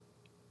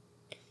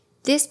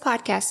This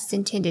podcast is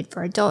intended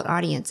for adult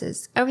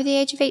audiences over the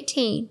age of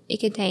 18. It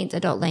contains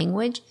adult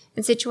language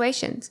and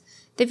situations.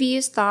 The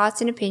views,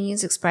 thoughts, and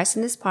opinions expressed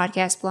in this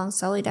podcast belong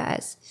solely to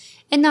us,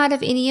 and not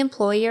of any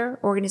employer,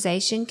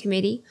 organization,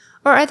 committee,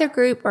 or other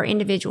group or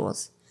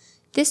individuals.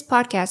 This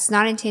podcast is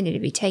not intended to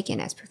be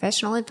taken as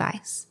professional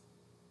advice.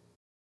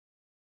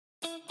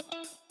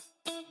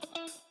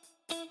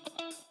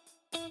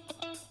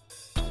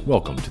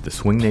 Welcome to the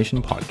Swing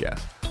Nation Podcast,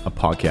 a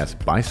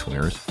podcast by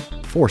swingers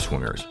for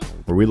swingers,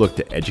 where we look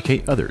to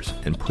educate others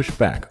and push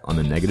back on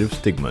the negative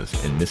stigmas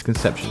and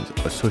misconceptions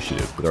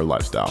associated with our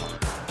lifestyle.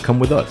 Come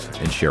with us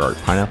and share our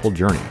pineapple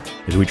journey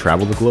as we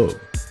travel the globe,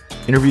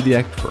 interview the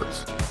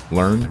experts,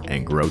 learn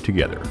and grow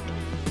together.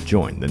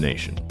 Join the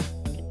nation.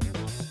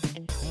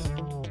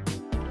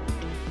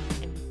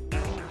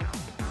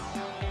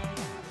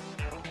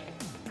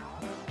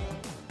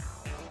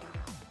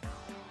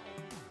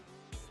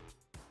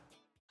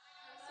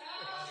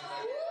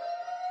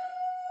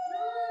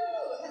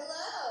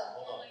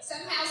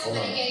 Somehow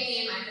somebody gave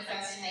me a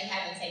microphone and they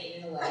haven't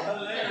taken it away.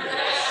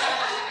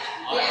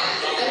 Yeah,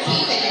 I'm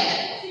keeping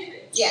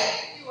it. Yeah.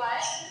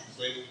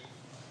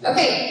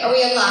 Okay, are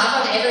we alive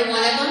on every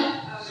one of them?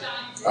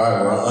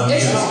 Alright, we're on.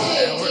 There's two.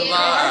 We're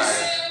live.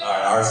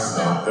 Alright, ours is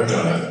not. They're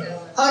doing it.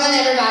 Hold on,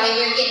 everybody.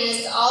 We're getting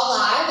this all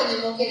live and then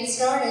we'll get it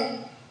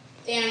started.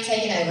 Dan, I'm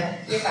taking over.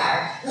 You're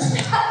fired. I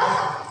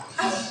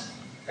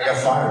got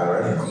fired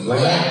already. Like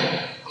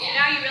that? Yeah.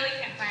 Now you really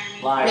can't fire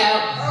me. Live. No.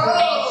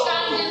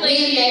 Me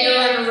and Nate are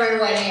going to run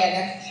away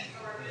together.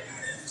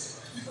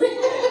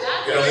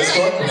 Get on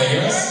Discord? Can they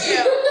hear us?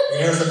 Yeah. Can you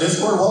hear us on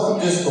Discord? Welcome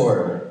to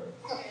Discord.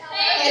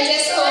 Hey,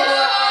 Discord.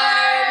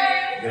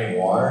 Getting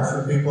water for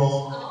people.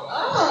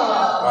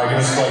 Oh. Alright, give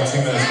us like 2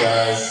 minutes,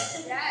 guys.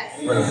 Yes.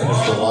 We're gonna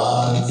finish the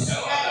lives.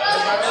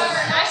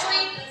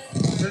 Ashley.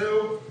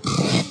 2,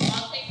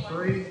 I'll take one.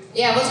 3.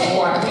 Yeah, we'll take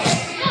water.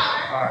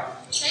 Alright.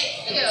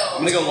 Thank you. I'm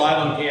gonna go live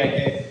on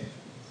KIK.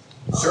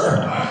 Sure.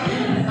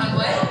 On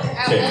what?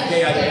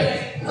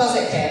 KIK. Close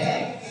it, okay.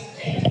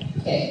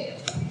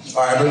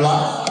 Alright, everybody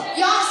live?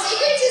 Y'all,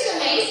 Secrets is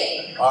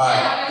amazing. Alright.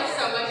 Having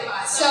so much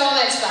fun. So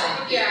much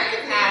fun. Here, I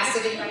can pass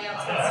if anybody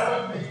else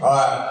wants.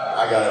 Alright,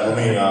 I got it. Let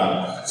me,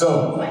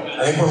 so, I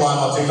think we're live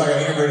on TikTok. I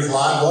think everybody's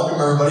live.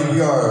 Welcome, everybody.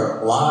 We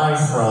are live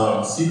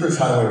from Secrets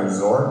Hideaway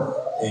Resort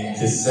in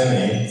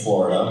Kissimmee,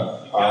 Florida.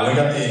 We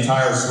got the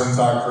entire Swing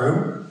Talk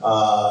crew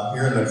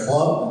here in the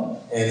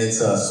club, and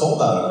it's a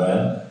sold-out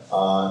event.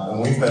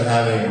 And we've been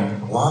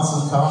having lots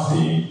of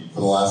coffee for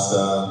the last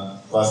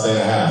day and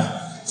a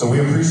half. So we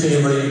appreciate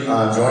everybody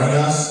joining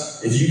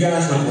us. If you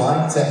guys would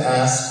like to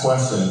ask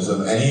questions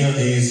of any of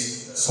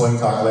these Swing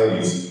Talk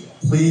ladies,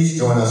 please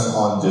join us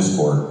on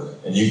Discord.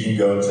 And you can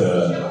go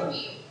to...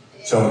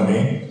 Showing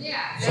me? Yeah.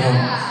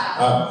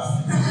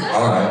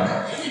 All right.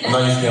 I'm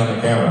not used to being on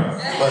the camera.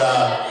 But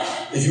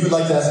if you would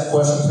like to ask a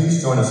question,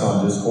 please join us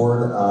on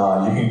Discord.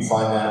 You can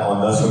find that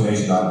on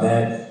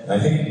theswingnation.net. And I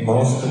think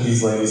most of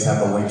these ladies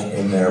have a link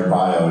in their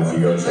bio if you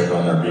go check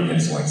on their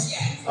Beacons links.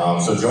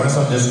 So join us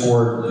on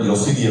Discord. You'll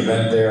see the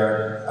event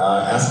there.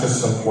 Ask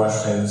us some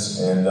questions,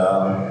 and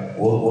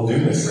we'll do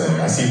this thing.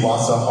 I see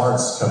lots of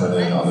hearts coming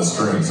in on the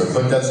screen. So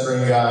click that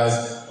screen,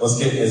 guys. Let's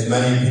get as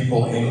many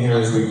people in here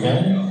as we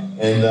can,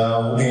 and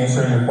we'll be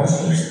answering your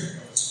questions.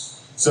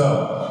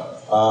 So,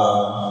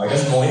 I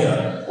guess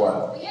Malia,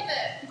 what? We have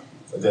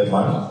A dead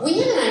mic? We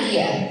have an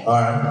idea.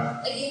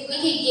 Alright. Like, if we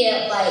could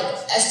get, like,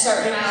 a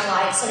certain amount of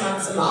likes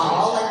amongst them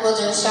all, like, we'll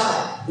do a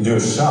shot. We do a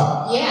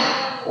shot.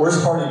 Yeah. Where's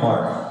Party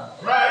Mark?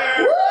 Right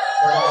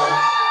Party Mark.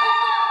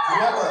 Do you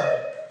have a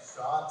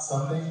shot,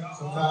 something?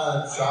 Some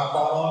kind of shot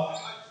bottle?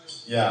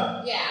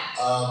 Yeah. Yeah.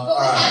 But All we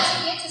right. have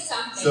to get to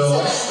something. So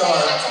let's that they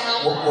have to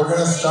start. help We're us.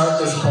 going to start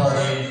this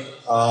party.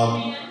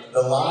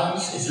 The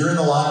lives, if you're in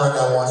the live right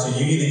now watching,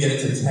 you need to get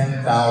it to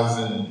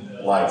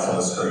 10,000 likes on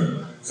the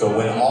screen. So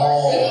when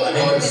all, I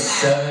think there's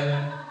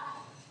 7,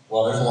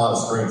 well, there's a lot of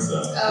screens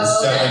though. There's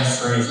 7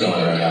 screens going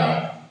right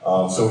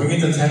now. So if we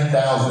get to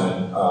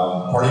 10,000,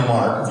 Party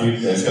Mark, if you,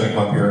 is going to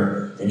come up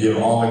here and give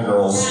all the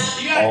girls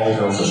a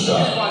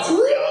shot.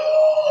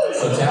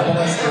 So tap on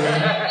that screen. You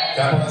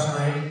guys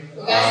ready?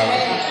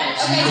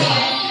 Okay,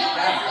 Dan.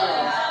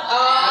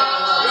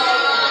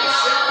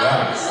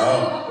 Yeah.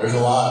 Oh, there's a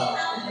lot.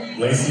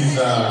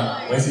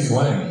 Lacey's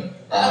winning.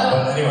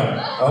 But anyway,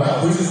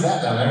 who's this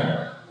that down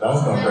there? That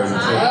was going crazy too.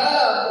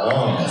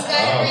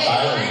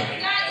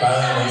 Kylie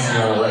and Lacey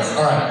are the race.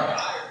 All right.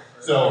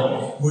 So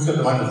who's got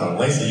the microphone?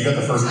 Lacey, you got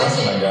the first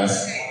question, I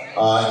guess.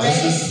 And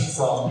this is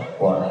from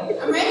what?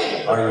 I'm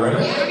ready. Are you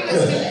ready? Yeah, let's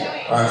Good. do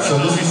it. All right. So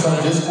this is from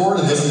Discord,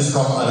 and this is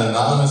from an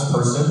anonymous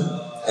person,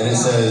 and it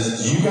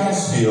says, "Do you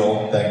guys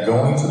feel that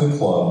going to the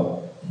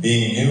club,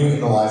 being new in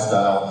the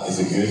lifestyle, is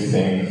a good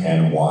thing,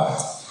 and why?"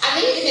 I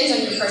think it depends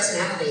on your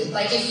personality.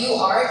 Like, if you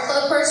are a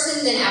club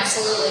person, then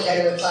absolutely go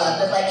to a club.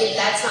 But, like, if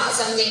that's not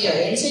something you're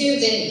into,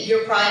 then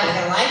you're probably not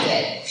going to like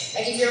it.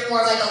 Like, if you're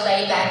more of, like, a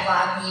laid-back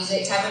live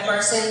music type of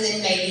person,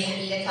 then maybe you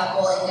meet a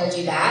couple and go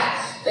do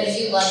that. But if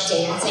you love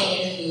dancing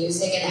and the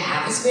music and the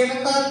atmosphere of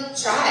a club,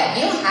 try it.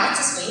 You don't have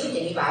to swing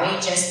with anybody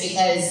just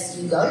because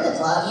you go to the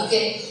club. You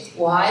can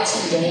watch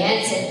and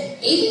dance,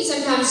 and even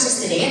sometimes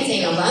just the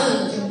dancing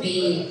alone can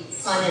be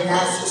fun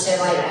enough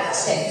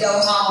to go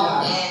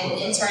home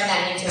and turn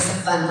that into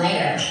some fun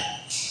later.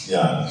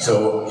 Yeah.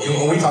 So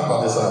when we talk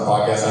about this on our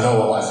podcast, I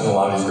know I've seen a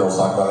lot of these girls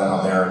talk about it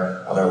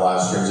on their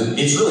live streams.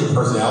 It's really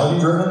personality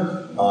driven,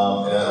 and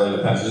that really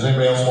depends. Does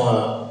anybody else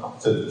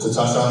want to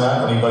touch on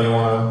that? Anybody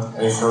want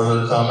any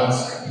further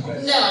comments?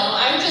 No,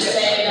 I would just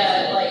say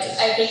that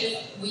I think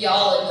we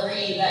all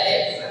agree that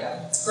it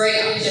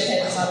greatly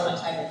depends on what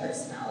type of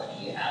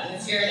personality you have.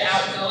 If you're an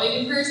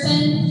outgoing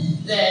person,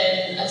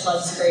 then a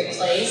club's a great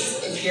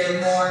place. If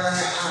you're more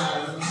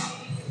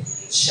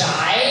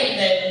shy,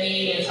 then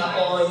meeting a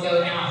couple and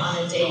going out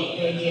on a date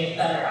may be a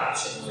better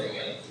option for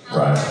you.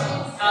 Right.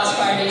 House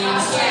parties.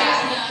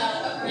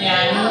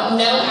 Yeah,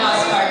 no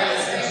house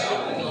parties.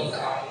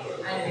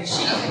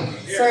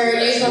 For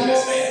new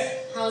couples,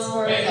 house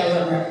parties I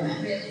wouldn't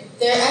recommend.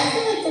 I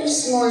feel like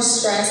there's more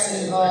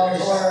stress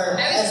involved or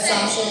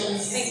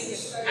assumptions.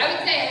 I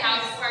would say a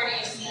house party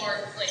is more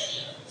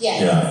clicky.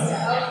 Yes.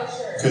 Yeah. For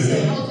sure. Could be.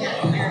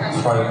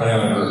 It's probably depending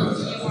on the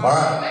group. All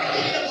right.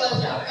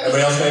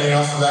 Anybody else got anything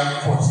else for that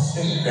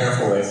question?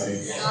 Careful, Lacey.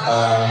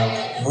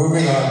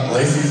 Moving on.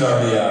 Lacey's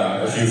already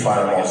a few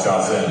fireball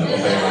shots in,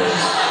 if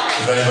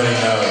anybody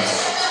knows.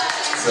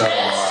 So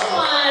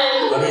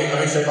let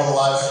me check all the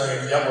live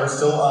streams. Yep, we're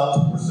still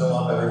up. We're still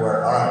up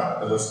everywhere. All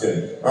right, it looks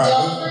good. All right.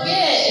 Don't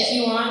forget, if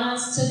you want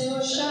us to do a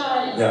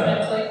shot, you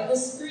gotta click the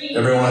screen.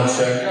 Everyone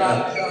check.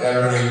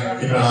 Everybody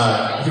keep an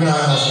eye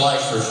on those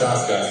likes for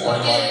shots, guys.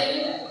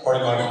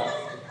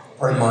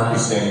 Party Mark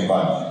is standing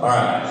by. All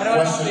right. I don't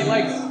know how many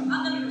likes.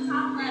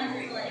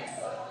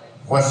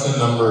 Question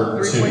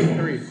number 2.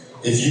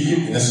 If you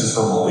could, and this is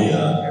from Malia.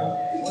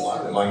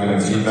 Am I getting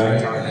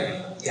feedback?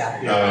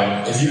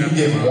 Yeah. If you could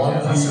give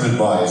one piece of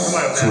advice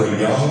to a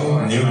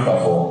young new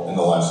couple in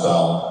the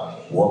lifestyle,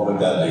 what would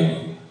that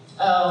be?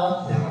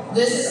 Oh,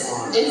 this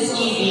is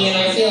easy, and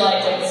I feel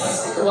like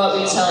it's what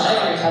we tell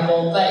every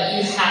couple, but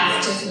you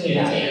have to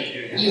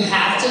communicate. You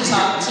have to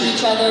talk to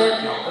each other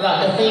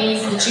about the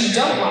things that you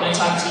don't want to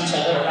talk to each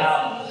other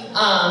about.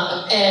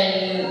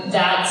 And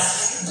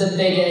that's the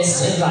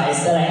biggest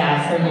advice that I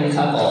have for a new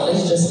couple,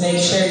 is just make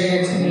sure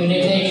you're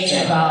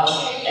communicating about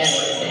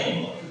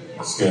everything.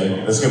 That's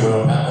good. That's good.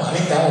 I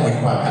think that one we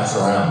can probably pass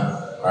around.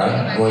 All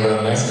right? You want to go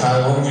to the next?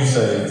 Kylie, what would you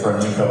say for a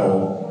new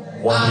couple?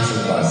 One piece of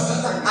advice.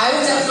 I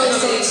would definitely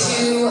say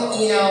too,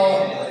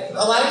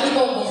 a lot of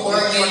people before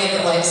getting into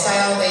the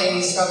lifestyle, they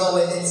struggle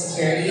with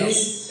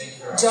insecurities.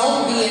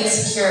 Don't be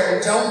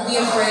insecure. Don't be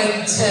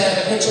afraid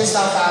to put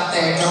yourself out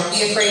there. Don't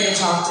be afraid to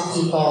talk to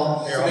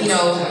people.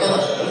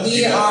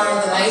 We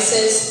are the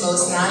nicest,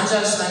 most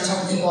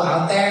non-judgmental people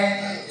out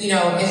there.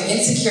 If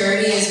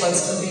insecurity is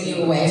what's keeping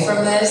you away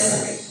from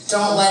this,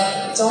 don't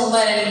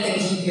let anything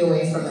keep you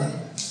away from it.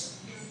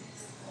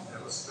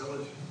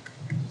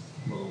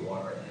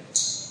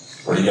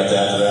 What do you got to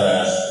add to that,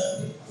 Ash?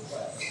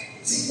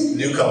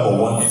 New couple,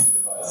 one piece of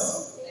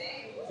advice.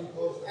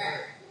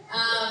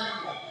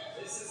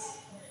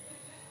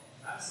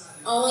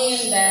 Only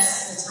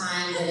invest the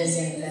time that is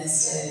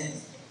invested.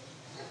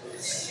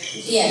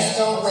 Yes,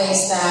 don't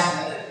waste that.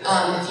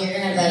 If you're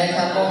going to vet a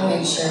couple,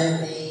 make sure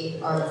they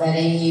are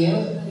vetting you.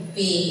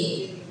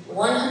 Be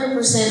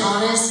 100%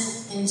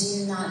 honest, and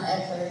do not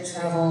ever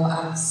travel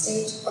out of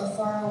state or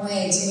far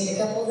away to meet a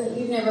couple that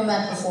you've never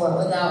met before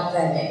without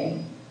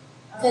vetting.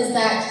 Because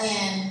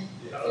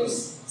there's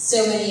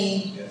so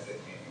many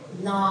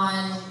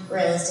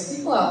non-realistic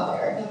people out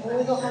there, people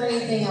who don't have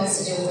anything else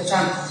to do with their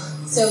time.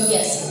 So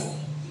yes,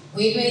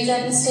 we've made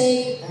that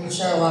mistake. I'm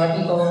sure a lot of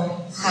people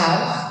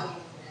have.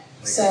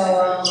 So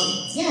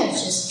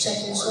just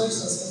check your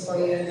sources before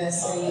you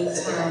invest any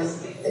time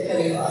that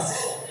could be lost.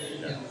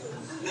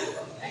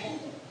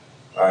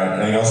 All right,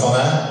 anything else on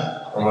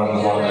that? Or want to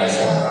move on to the next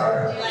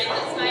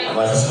one?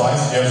 Life is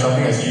Spice. Do you have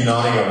something? I see you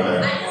nodding over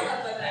there.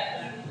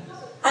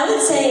 I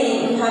would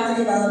say you have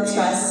to develop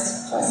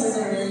trust. Trust is a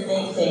really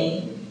big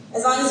thing.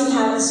 As long as you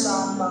have a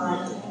strong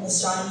bond and a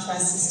strong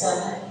trust system,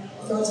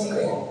 you'll do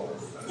great.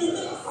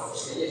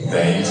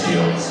 Thank you.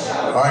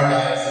 All right,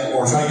 guys.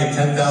 We're trying to get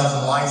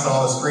 10,000 likes on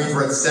all the screens.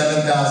 We're at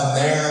 7,000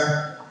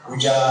 there. We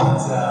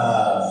got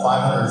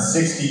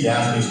 560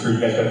 Daphne's crew. You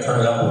guys got to turn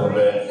it up a little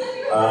bit.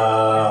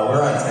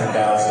 We're at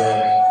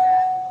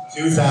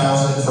 10,000.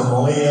 2,000 for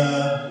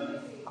Malia.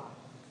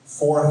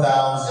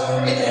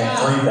 4,000 and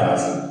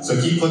 3,000. So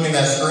keep clicking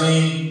that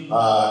screen.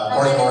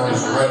 Party Mark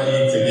is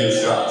ready to give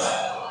shots.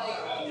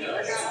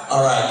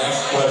 All right,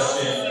 next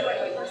question.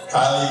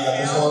 Kylie, you got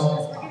this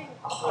one?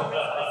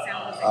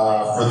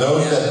 For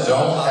those that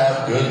don't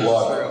have good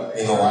luck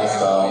in the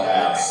lifestyle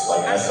apps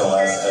like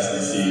SLS,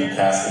 SDC,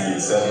 Cassidy,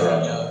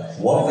 etc.,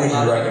 what would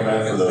you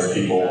recommend for those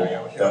people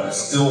that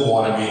still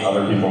want to meet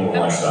other people in the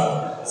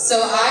lifestyle?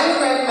 So I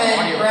would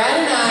recommend, Brad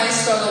and I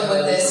struggled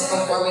with this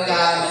before we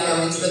got,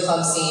 into the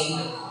club scene.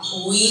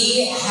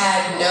 We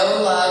had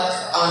no luck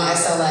on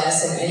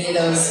SLS and any of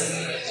those,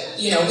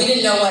 we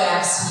didn't know what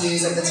apps to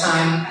use at the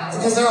time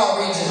because they're all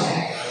regional.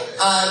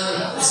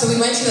 So we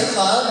went to the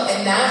club,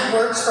 and that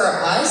worked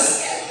for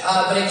us.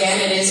 But again,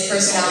 it is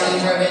personality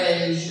driven,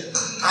 and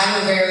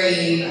I'm a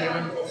very,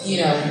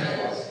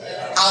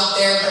 out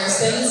there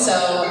person,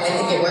 so I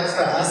think it worked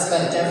for us,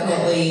 but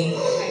definitely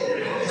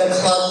the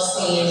club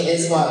scene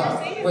is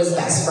what was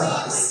best for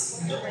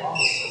us.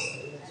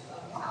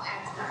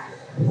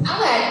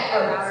 I'll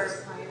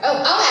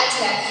add to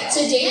that. So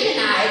Dan and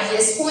I, at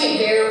this point,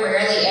 very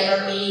rarely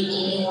ever meet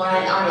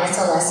anyone on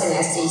SLS and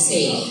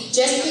SDC,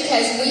 just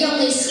because we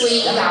only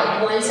swing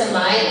about once a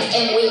month,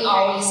 and we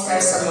always go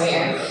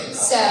somewhere.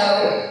 So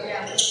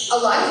a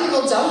lot of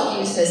people don't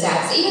use those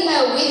apps, even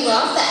though we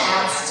love the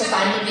apps to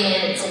find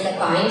events and to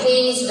find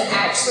things, but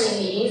actually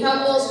meeting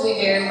couples, we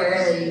very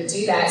rarely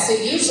do that. So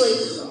usually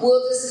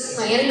we'll just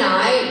plan a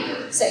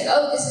night, say,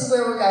 oh, this is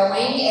where we're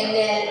going, and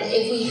then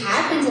if we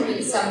happen to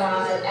meet someone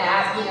on the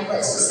app,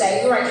 let's just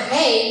say, we're like,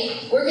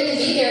 hey, we're going to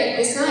be there at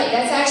this night.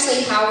 That's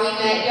actually how we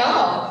met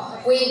y'all.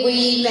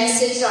 We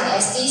messaged on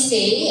SDC,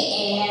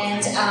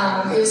 and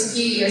it was a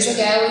few years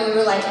ago, and we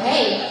were like,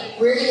 hey,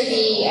 we're going to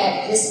be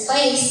at this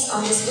place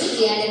on this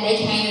weekend, and they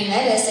came and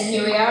met us, and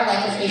here we are,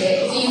 like a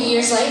few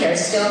years later,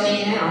 still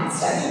hanging out.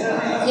 So,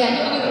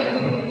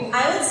 yeah.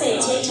 I would say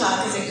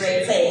TikTok is a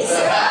great place. This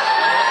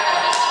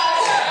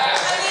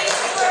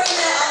is where we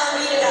met all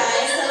of you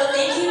guys, so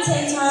thank you,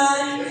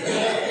 TikTok.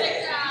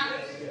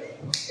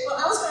 Well, I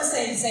was going to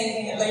say the same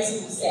thing that Lacey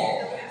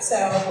said. So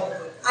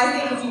I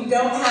think if you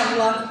don't have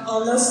luck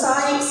on those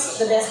sites,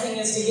 the best thing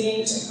is to get in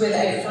with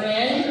a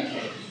friend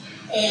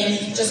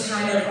and just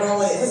kind of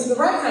roll it. Because the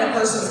right kind of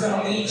person is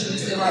going to lead you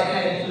to the right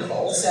kind of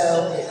people.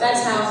 So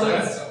that's how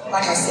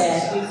like I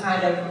said, we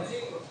kind of...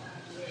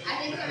 I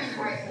think they're in the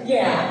right place.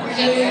 Yeah.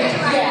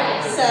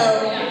 So,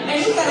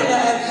 and we've got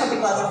a couple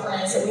of other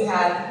friends that we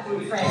have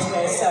friends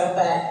with, so,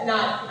 but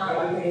not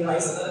like really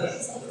Lacey.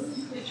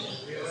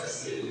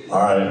 All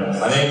right.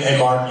 Hey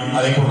Mark,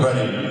 I think we're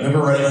ready. I think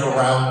we're ready for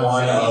round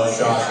one of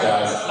shots,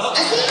 guys. I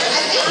think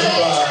I'm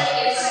trying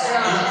to get us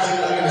strong.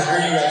 Look at the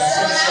screen. You got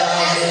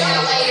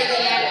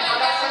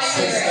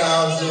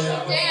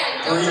 6,000,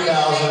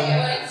 3,000.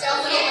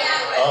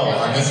 Oh,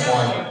 I missed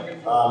one.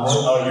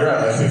 You're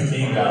at like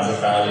 15,000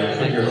 value.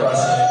 You're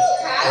crushing it.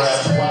 We're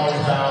at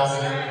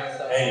 12,000.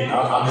 Hey,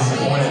 I'm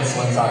disappointed in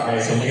Slim Talk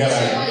Nation. We got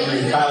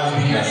Kyle's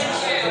beating us.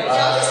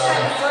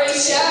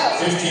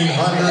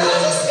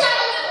 1,500.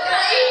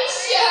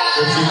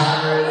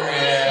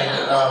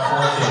 1,514.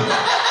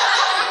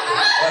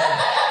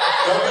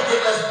 Don't be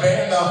getting us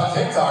banned off of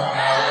TikTok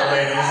now,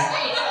 ladies.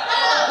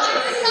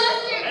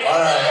 All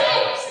right.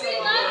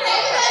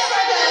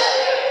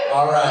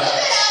 All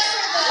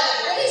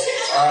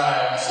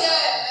right.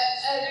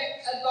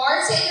 A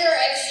bartender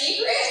at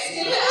Secrets?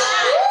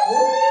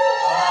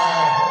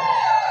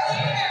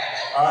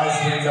 All right,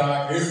 Swing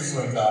Talk. Here's the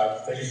Swing Talk.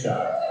 Take a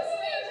shot.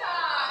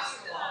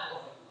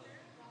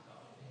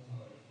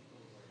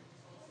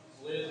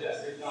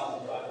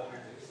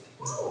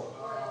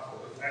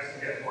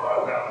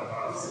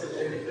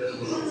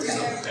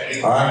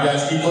 All right,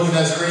 guys, keep looking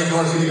at that screen. If you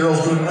want to see the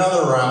girls do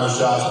another round of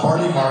shots,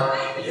 Party Mark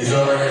is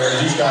over here.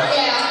 He's got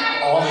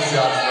all the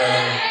shots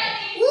ready.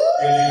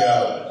 Good to go.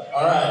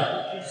 All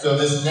right, so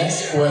this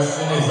next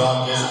question is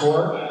on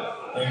Discord.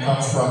 And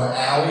comes from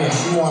Allie, and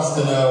she wants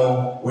to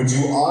know, would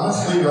you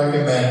honestly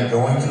recommend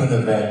going to an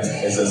event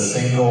as a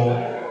single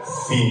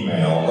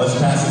female? Let's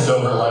pass this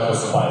over to Life of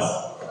Spice.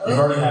 You've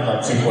already had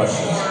like 2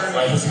 questions.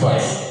 Life of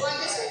Spice.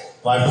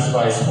 Life of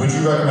Spice, would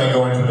you recommend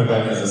going to an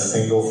event as a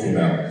single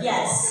female?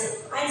 Yes.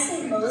 I'd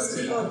say most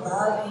people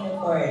love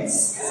unicorns.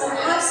 So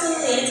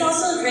absolutely. And it's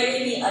also great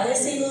to meet other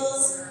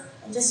singles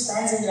and just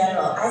friends in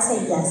general. I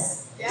say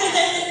yes. I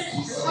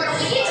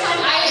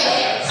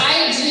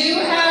do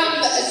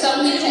have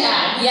something to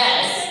add.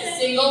 Yes,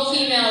 single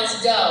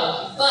females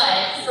go,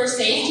 but for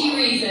safety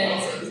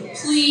reasons,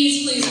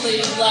 please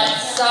let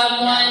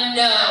someone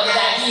know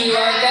that you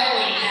are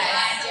going.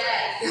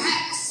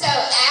 So,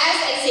 as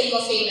a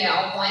single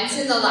female, once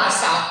in the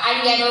lifestyle,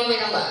 I never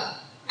went alone.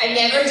 I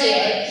never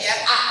did.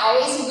 I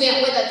always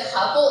went with a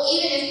couple,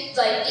 even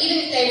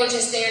if they were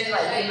just there to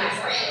be my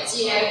friends. I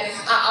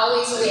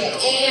always went.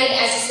 And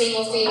as a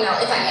single female,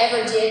 if I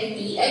ever did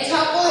meet a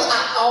couple,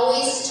 I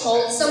always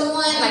told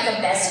someone, like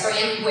a best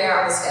friend, where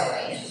I was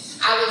going.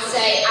 I would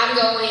say I'm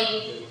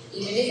going,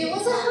 even if it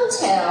was a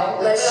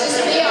hotel. Let's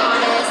just be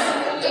honest.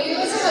 If it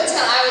was a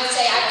hotel, I would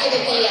say I'm going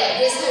to be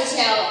at this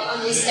hotel on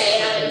this day,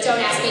 and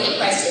don't ask me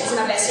any questions. And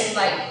my best friend's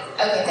like,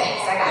 okay,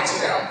 thanks. I got you,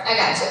 girl. I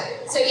got you.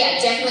 So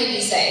yeah, definitely be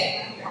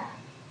safe.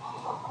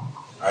 All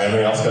right,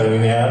 anybody else got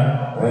anything to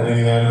add?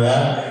 Anything to add to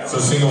that? So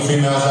single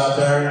females out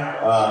there,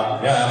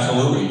 yeah,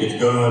 absolutely. You get to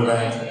go to an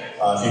event.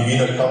 If you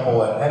meet a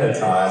couple ahead of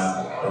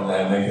time, and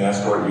then they can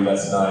escort you,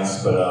 that's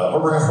nice. But or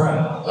bring a friend,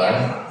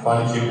 right?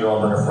 Find a cute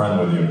girl and bring a friend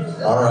with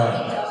you. All right.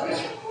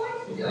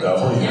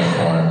 Double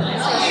unicorn.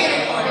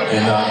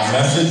 And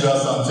message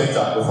us on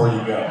TikTok before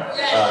you go.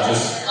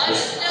 Just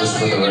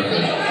for the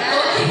record.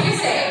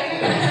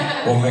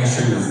 We'll make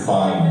sure you're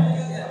fine.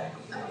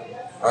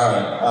 All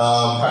right,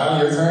 Kylie,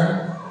 your turn.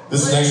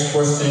 This next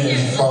question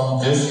is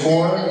from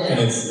Discord, and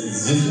it's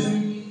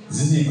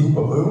Zizi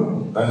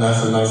Poopaboo.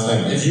 That's a nice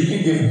name. If you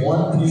could give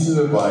one piece of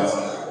advice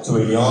to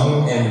a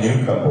young and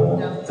new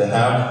couple to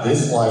have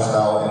this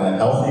lifestyle in a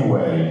healthy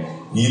way,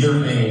 neither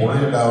being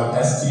worried about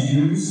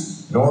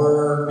STDs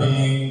nor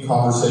being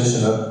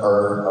conversation of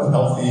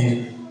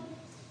healthy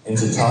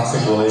into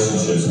toxic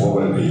relationships, what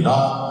would it be?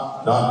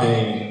 Not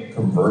being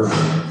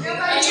conversion.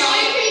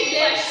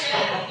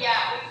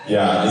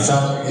 Yeah, it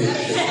sounds.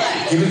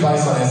 Give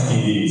advice on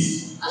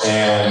STDs,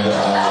 and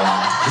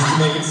just to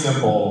make it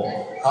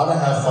simple, how to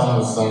have fun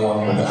with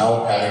someone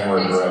without having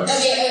regrets.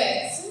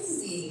 Okay. So this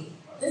is easy.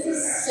 This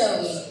is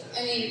so easy. I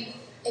mean,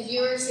 if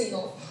you were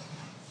single,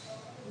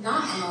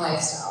 not in a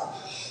lifestyle,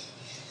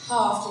 how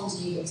often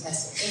do you get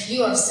tested? If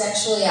you are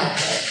sexually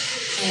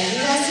active, and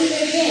you guys do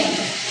it again,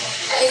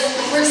 it's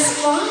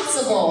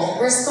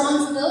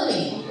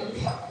responsibility.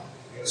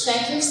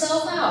 Check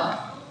yourself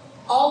out.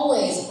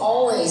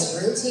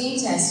 Always routine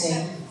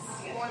testing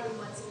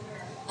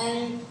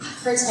and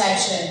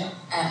protection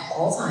at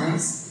all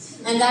times.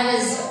 And that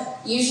is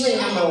usually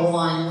number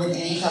one with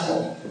any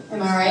couple.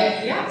 Am I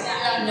right?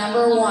 Yeah.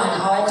 Number one,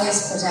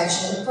 always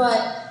protection,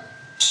 but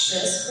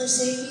just for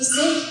safety's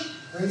sake,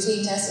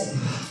 routine testing.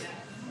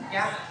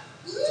 Yeah.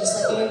 Just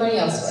like everybody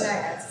else would.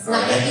 It's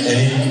not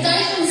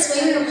even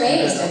swinger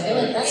based. I feel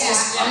like that's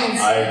just common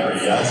sense. I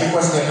agree, yeah. It's a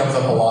question that comes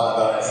up a lot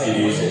about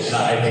STDs, and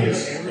I think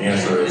the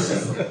answer is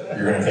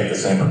you're going to take the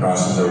same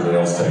precautions everybody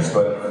else takes.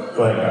 But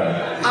go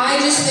ahead, I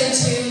just think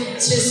too,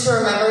 just to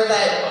remember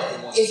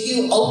that if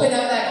you open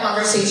up that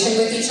conversation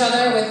with each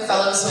other, with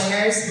fellow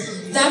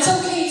swingers, that's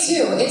okay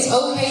too. It's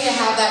okay to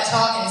have that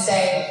talk and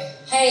say,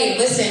 hey,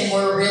 listen,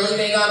 we're really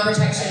big on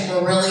protection,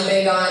 we're really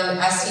big on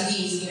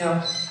STDs, you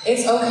know.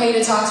 It's okay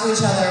to talk to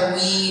each other.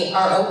 We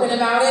are open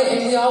about it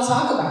and we all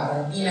talk about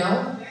it, you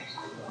know.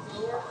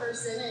 Lower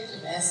percentage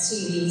of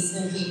STDs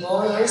than people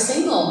who are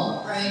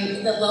single,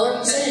 right? The lower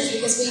percentage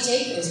because we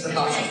take those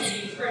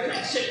precautions.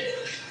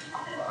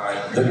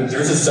 Alright,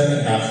 there's a second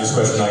half of this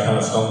question I kind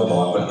of stumbled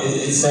on, but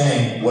it's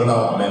saying, what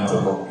about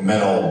mental,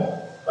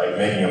 like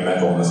making a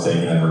mental mistake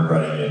and then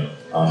regretting it?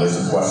 There's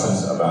some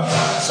questions about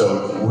that.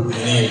 So,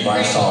 any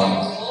advice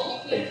on,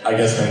 I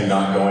guess maybe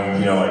not going,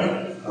 you know, like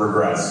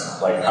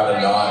regrets, like how to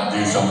not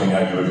do something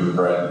that you would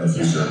regret in the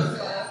future?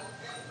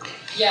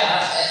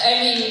 Yeah, I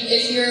mean,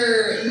 if you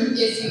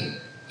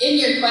in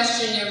your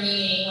question you're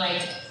meaning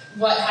like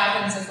what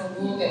happens if a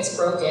rule gets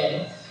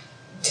broken,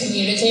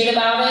 communicate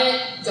about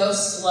it, go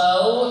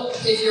slow.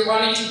 If you're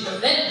wanting to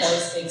prevent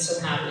those things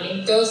from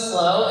happening, go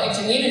slow and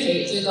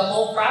communicate through the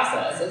whole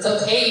process. It's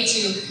okay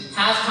to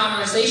have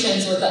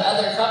conversations with the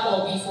other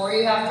couple before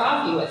you have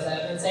coffee with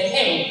them and say,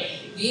 hey,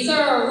 these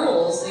are our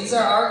rules, these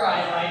are our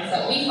guidelines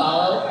that we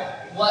follow.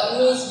 What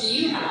rules do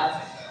you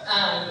have?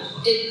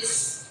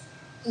 It's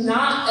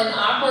not an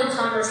awkward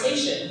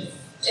conversation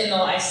in the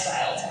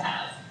lifestyle to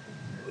have.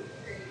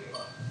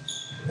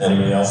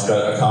 Anybody else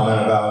got a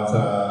comment about,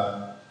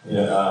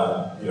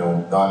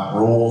 not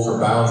rules or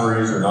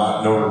boundaries or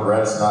no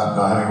regrets, not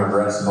having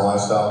regrets in the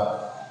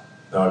lifestyle?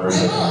 No, I I will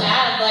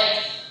add,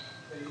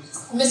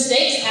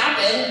 mistakes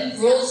happen,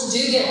 rules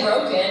do get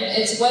broken.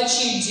 It's what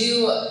you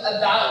do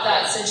about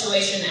that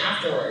situation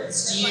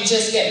afterwards. Do you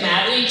just get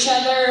mad at each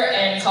other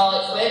and call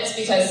it quits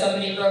because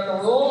somebody broke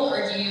a rule,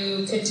 or do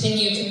you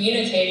continue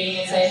communicating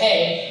and say,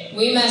 hey,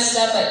 we messed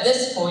up at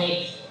this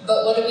point,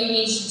 but what do we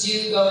need to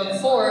do going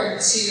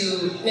forward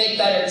to make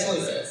better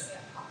choices?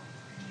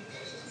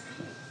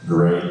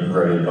 Great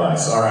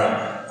advice. All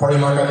right, Party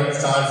Mark, I think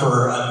it's time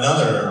for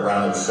another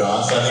round of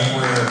shots. I think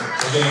we're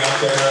getting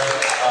up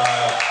there.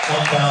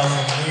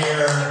 10,000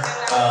 here,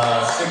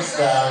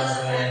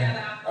 6,000.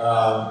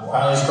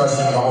 Kyle's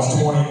crushing with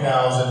almost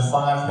 20,000,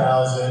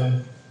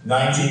 5,000,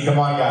 19. Come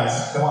on,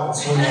 guys. Come on,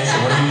 Swing Nation.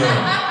 What are you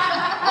doing?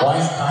 Why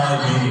is Kylie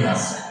beating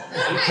us?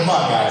 Come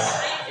on, guys.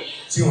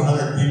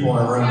 200 people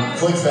in a room.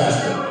 Click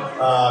faster.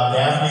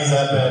 Daphne's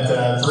up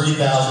at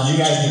 3,000. You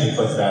guys need to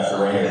click faster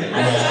right here. You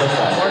guys click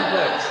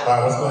faster. All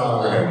right, what's going on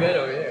over here? We're good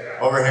over here.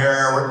 Over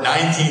here, we're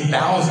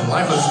 19,000.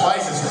 Life of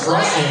Spice is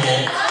crushing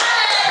it.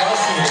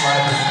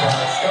 Life of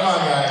Spice. Come on,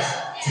 guys.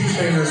 2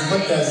 fingers,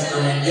 click that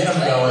screen, get them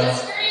going.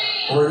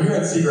 We're here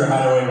at Secret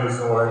Hideaway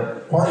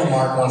Resort. Party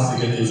Mark wants to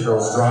get these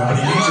girls drunk, but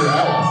he needs your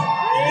help.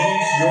 He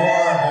needs your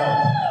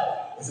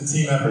help. It's a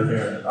team effort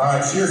here. All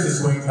right, cheers to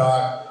Swing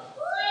Talk.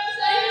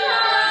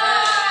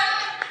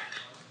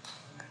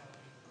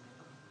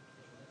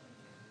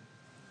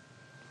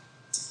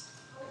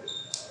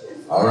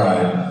 All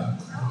right.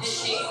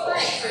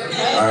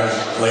 All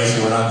right,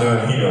 Lacey, we're not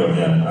doing Hito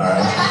again. All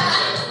right.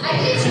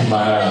 Keep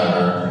my eye on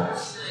her.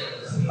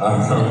 All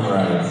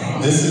right.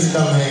 This is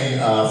coming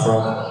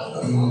from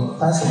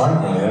Pastor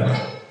Michael, yeah?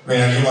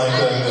 Man, you like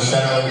the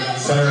center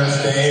of the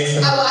stage?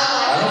 I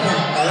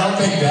don't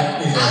think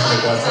Daphne's answered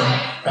the question.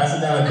 Pass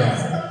it down to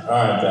Daphne. All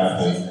right,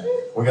 Daphne.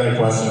 We got a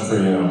question for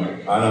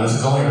you. I know this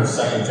is only her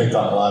second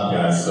TikTok live,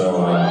 guys,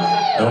 so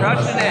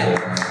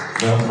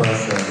no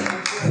pressure.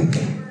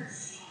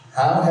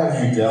 How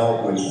have you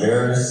dealt with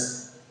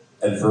various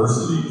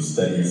adversities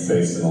that you've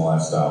faced in the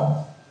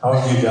lifestyle? How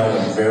have you dealt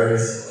with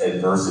various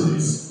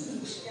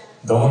adversities?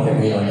 Don't look at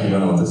me like you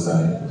don't know what to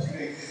say.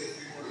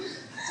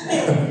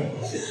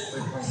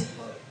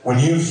 When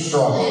you've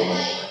struggled,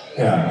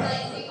 yeah.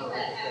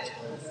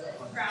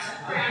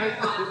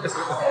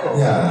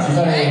 Yeah, if you've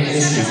had any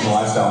issues in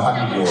lifestyle, how do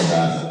you deal with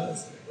that?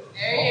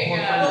 There you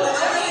go. Well,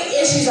 how many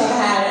issues I've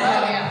had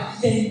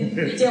have been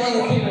dealing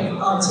with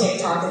people on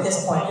TikTok at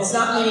this point. There's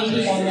not many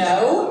people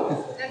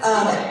know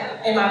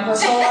in my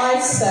personal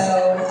life,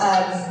 so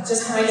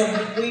just kind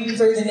of weeding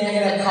through the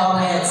negative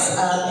comments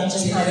and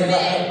just kind of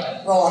letting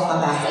it roll off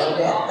my back a little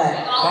bit. But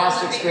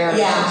Past experiences.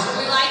 yeah.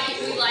 We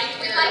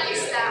like your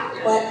style.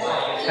 What?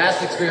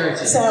 Past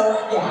experiences. So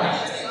yeah,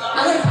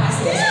 I'm gonna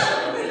pass this.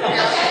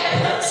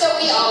 Okay, so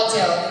we all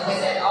deal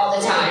with it all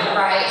the time,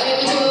 right? I mean,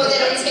 we deal with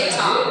it on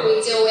TikTok,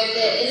 we deal with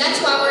it, and that's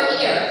why we're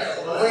here.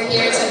 We're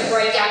here to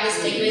break down the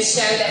stigma,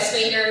 show that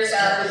swingers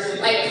are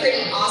like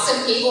pretty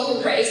awesome people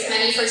who raise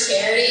money for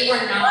charity.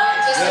 We're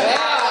not just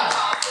about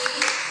coffee.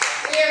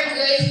 We're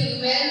good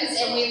humans,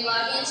 and we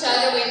love each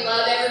other. We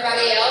love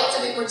everybody else.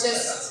 I mean, we're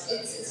just,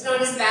 it's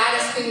not as bad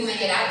as people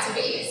make it out to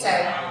be. So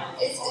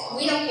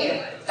we don't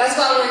care. That's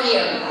why we're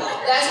here.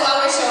 That's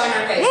why we're showing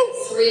our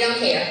faces. We don't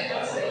care.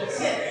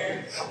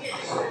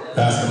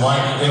 Pastor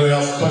Mike, anybody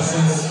else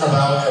questions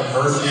about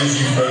adversities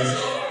you face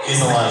in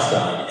the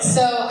lifestyle?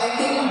 So I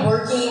think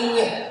working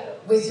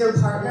with your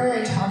partner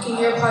and talking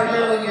to your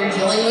partner when you're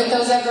dealing with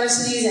those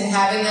adversities and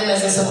having them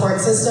as a support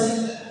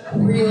system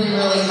really,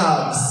 really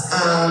helps.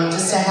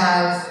 Just to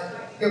have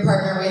your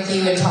partner with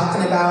you and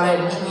talking about it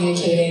and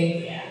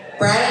communicating.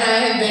 Brad and I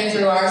have been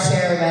through our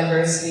share of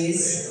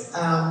adversities.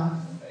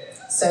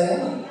 So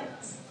yeah.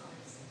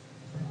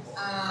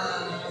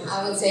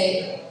 I would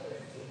say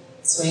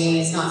swinging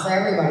is not for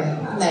everybody.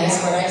 That is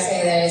what I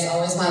say. That is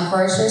always my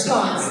first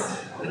response.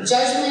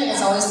 Judgment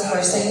is always the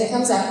first thing that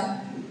comes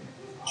up.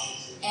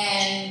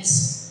 And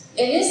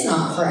it is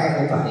not for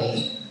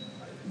everybody.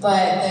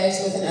 But those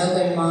with an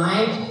open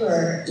mind who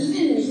are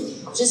even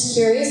just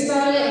curious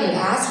about it, who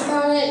ask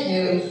about it,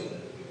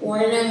 who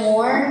want to know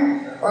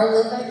more, or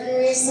live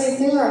vicariously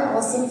through our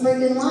awesome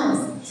freaking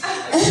lives.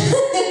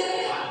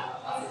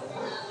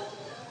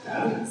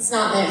 It's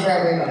not meant for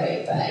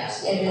everybody, but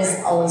it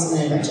is always an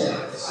adventure.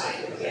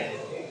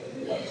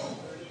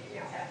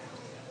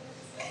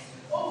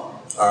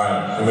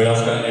 Alright, anybody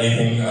else got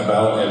anything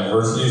about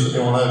adversities that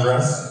they want to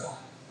address?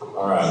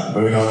 Alright,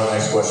 moving on to the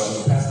next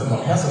question. Pass the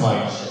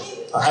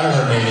mic. I haven't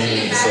heard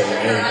Nadine even say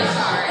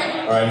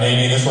anything. Alright,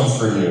 Nadine, this one's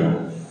for you.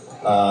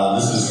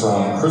 This is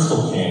from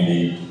Crystal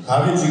Candy.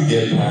 How did you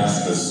get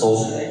past the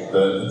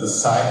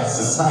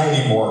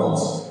society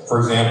morals? For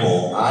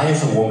example, I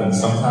as a woman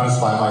sometimes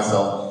find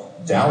myself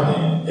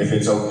doubting if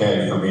it's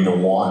okay for me to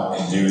want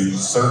and do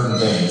certain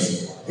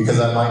things because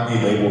I might be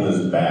labeled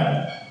as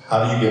bad.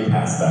 How do you get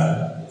past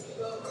that?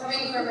 Well,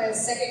 coming from a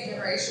second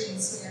generation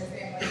swinger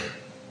family,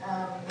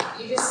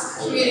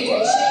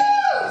 communication.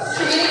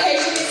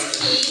 Communication is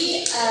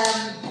key.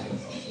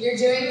 You're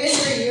doing this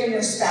for you and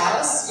your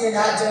spouse. You're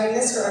not doing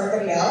this for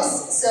everybody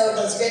else. So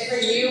what's good for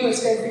you,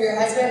 what's good for your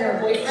husband or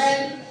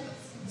boyfriend,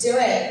 do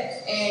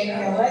it. And you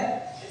know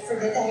what?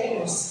 Forget the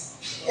haters.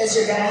 Because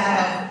you're going to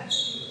have...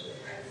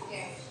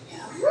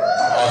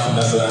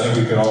 Awesome, I think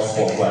we could all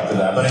fall back to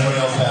that. But anybody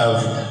else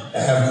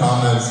have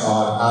comments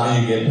on how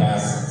do you get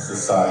past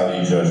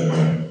society judging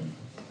you?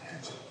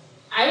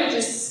 I would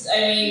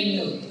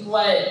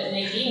what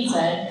Nadine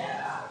said,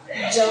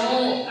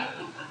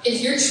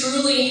 if you're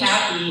truly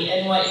happy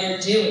in what you're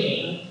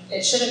doing,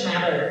 it shouldn't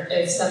matter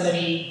if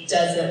somebody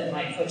doesn't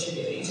like what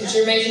you're doing, because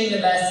you're making the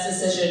best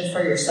decision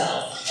for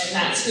yourself, and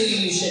that's who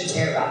you should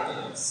care about the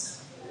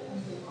most.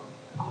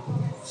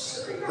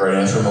 Great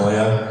answer,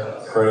 Malia.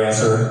 Great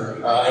answer.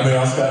 Anybody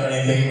else got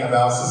anything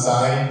about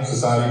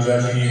society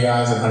judging you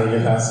guys and how to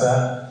get past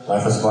that?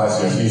 Life is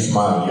spicy. I see you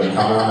smiling. You got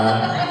a comment on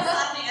that?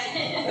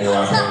 Are you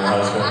laughing at your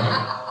husband?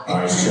 All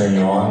right, he's cheering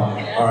you on.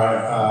 All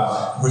right,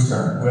 whose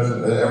turn? Who has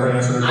everybody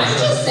answered the question? I'm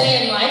just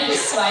saying, Life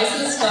is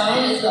Spice's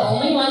phone is the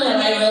only one that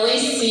I really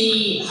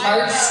see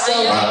hearts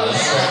still going.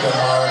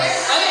 Okay,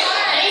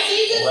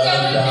 AC's is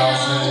going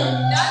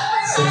down.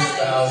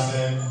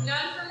 6,000.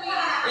 None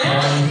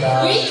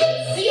for me. We can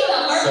see the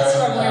hearts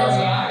from where we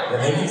are. Yeah,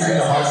 they can see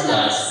the hearts,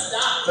 guys.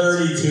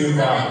 32,000. You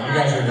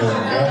guys are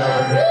doing good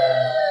over here.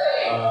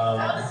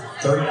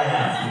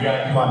 30.5. You got,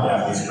 come on,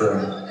 Daphne's crew.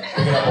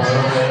 Pick it up a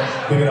little bit.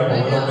 Pick it up a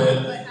little bit.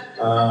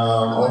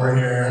 Over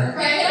here.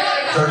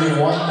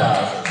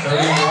 31,000.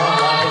 31.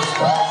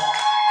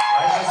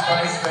 Life of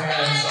Spice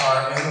fans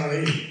are in the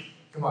lead.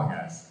 Come on,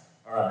 guys.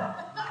 All right.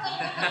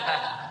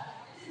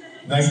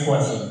 Next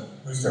question.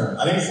 Whose turn? I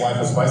think it's Life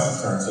of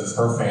Spice's turn since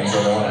her fans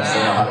are the ones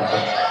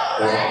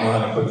that know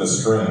how to put the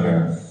string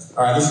here.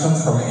 All right, this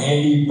comes from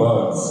Andy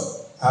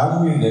Bugs. How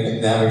do you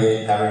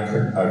navigate having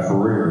a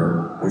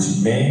career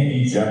which may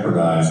be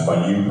jeopardized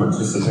by you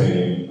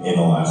participating in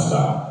the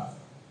lifestyle?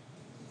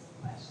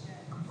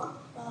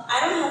 Well, I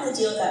don't have to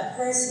deal with that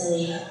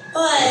personally,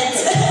 but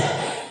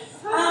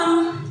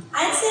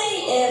I'd say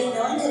if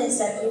no one can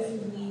accept you for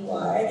who you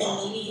are, then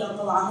maybe you don't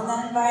belong in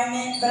that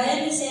environment. But I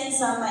understand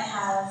some might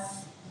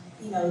have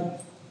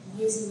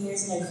years and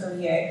years in a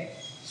career.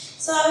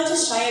 So I would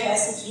just try your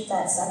best to keep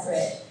that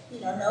separate.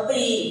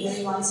 Nobody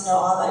really wants to know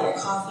all about your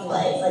coffee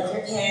life. Like,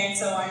 your parents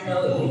don't want to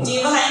know what you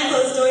do behind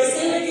closed doors.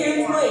 Same with your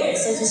employer.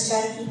 So just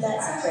try to keep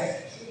that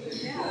separate.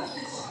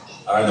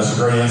 All right, that's a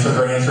great answer.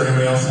 Great answer.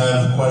 Anybody else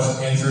have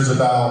answers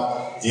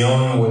about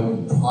dealing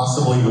with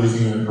possibly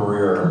losing your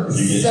career if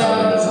you get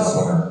out as a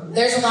swimmer?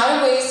 There's a lot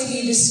of ways to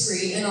be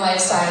discreet in the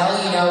lifestyle.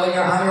 When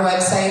you're on your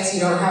websites, you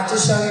don't have to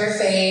show your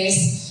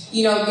face.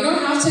 You don't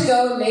have to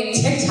go and make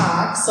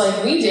TikToks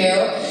like we do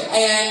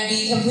and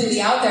be completely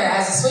out there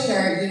as a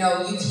swinger. You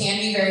can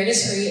be very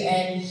discreet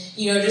and,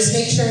 just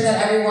make sure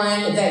that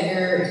everyone that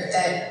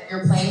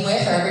you're playing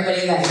with or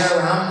everybody that you're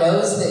around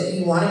knows that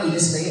you want to be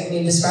discreet. I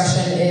mean,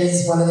 discretion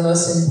is one of the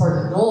most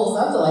important rules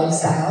of the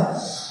lifestyle.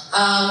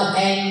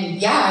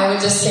 I would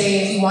just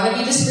say if you want to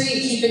be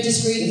discreet, keep it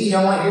discreet. If you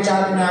don't want your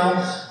job to know,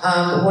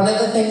 one of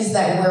the things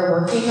that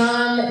we're working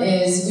on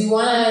is we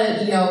want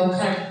to,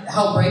 kind of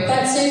help break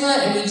that stigma,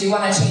 and we do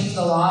want to change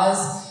the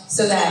laws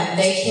so that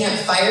they can't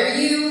fire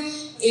you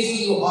if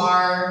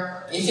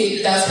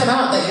it does come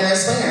out that you're a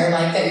swinger,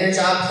 like that your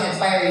job can't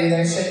fire you.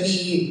 There should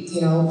be,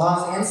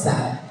 laws against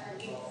that.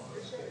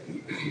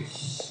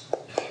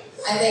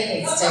 I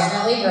think it's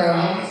definitely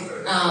growing.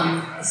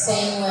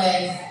 Same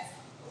with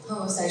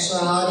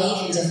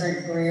homosexuality in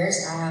different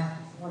careers. I have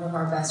one of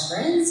our best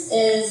friends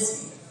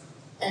is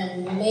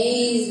an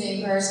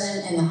amazing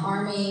person in the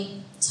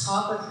Army,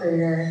 top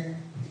recruiter,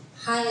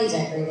 highly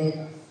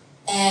decorated,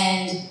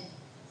 and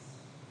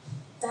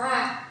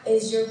that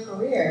is your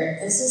career.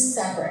 This is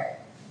separate.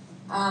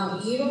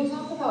 You don't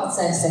talk about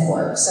sex at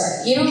work.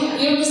 Sorry, you don't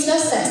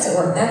discuss sex at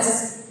work.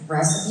 That's a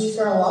recipe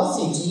for a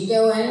lawsuit. Do you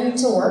go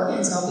into work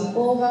and tell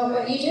people about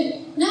what you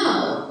did?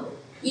 No,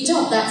 you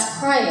don't. That's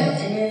private,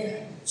 and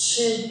it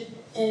should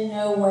in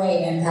no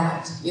way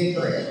impact your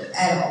career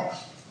at all.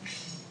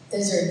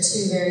 Those are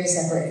two very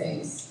separate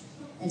things,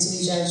 and to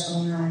be judged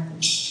on that.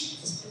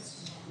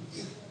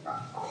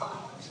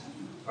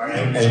 All right.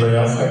 Anybody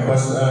else got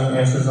questions,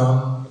 answers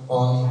on?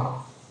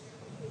 All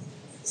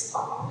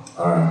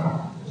right.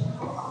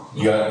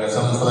 You got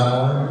something for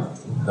that one?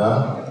 No?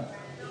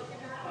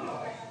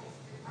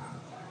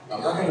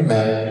 I'm not gonna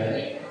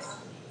matter.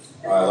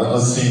 All right.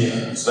 Let's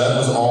see. So that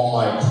was all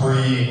my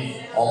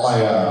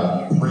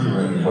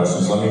pre-written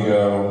questions. Let me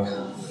go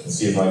and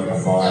see if I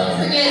can find. Don't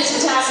forget to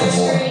tap your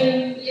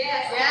screen.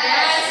 Yes.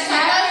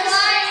 Have a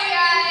fun, you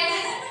guys.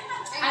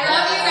 I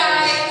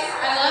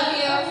love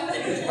you.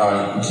 All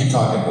right, keep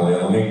talking, Malia.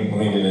 Let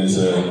me get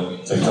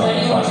into TikTok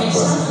and find some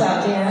questions.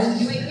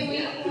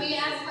 Can we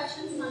ask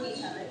questions on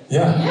each other?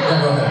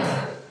 Yeah, go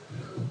ahead.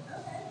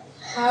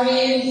 How do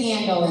you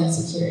handle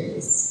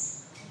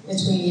insecurities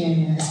between you and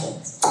your husband?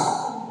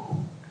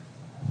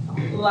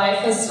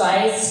 Life is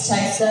Spice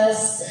texts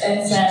us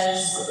and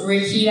says,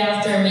 repeat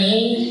after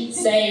me,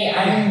 say,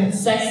 I'm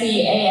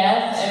sexy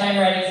AF and I'm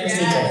ready for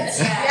secrets.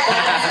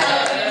 That's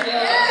how we deal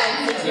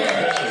with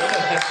insecurity.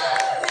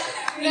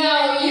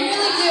 No, you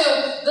really do.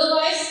 The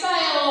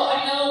lifestyle, I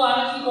know a lot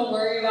of people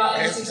worry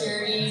about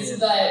insecurities,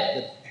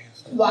 but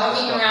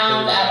walking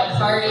around at a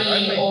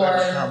party or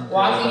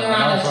walking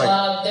around a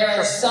club, there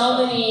are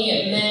so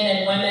many men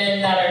and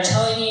women that are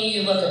telling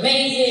you look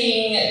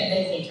amazing,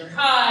 they think you're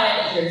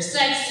hot, you're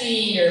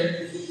sexy,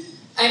 it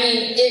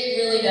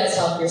really does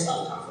help your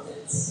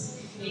self-confidence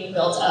being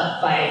built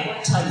up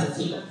by tons of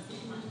people.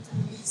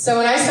 So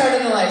when I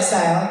started the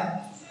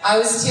lifestyle, I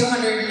was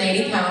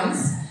 280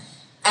 pounds,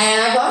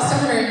 and I've lost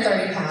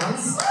 130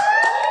 pounds.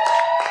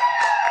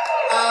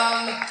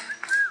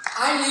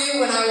 I knew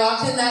when I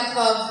walked in that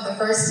club for the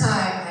first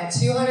time at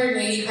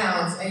 280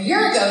 pounds, a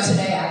year ago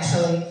today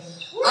actually,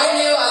 I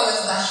knew I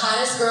was the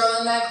hottest girl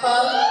in that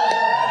club.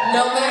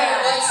 No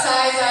matter what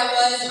size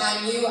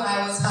I knew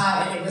I was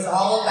hot, and it was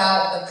all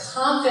about the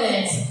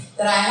confidence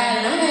that I had,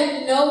 and I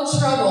had no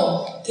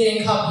trouble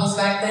getting couples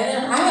back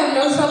then, and I have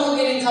no trouble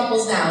getting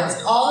couples now.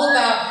 It's all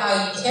about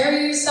how you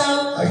carry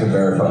yourself. I can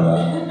verify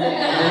that.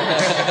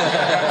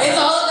 It's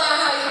all about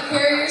how you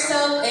carry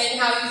yourself and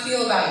how you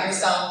feel about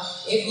yourself.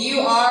 If you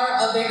are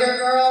a bigger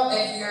girl,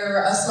 if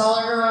you're a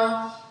smaller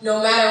girl,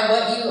 no matter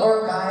what you,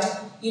 or guy,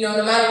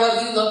 no matter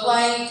what you look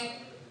like,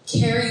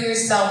 carry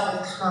yourself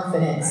with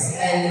confidence.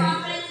 And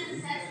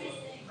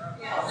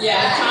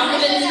yeah,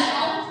 confidence.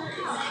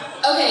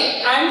 Okay,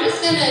 I'm just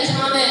going to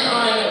comment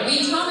on,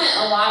 we comment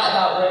a lot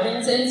about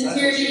women's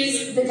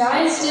insecurities. The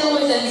guys deal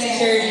with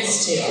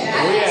insecurities too.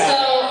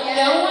 So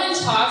no one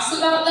talks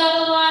about that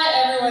a lot.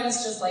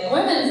 Everyone's just like,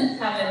 women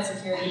have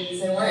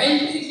insecurities and we're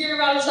insecure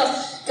about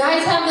ourselves.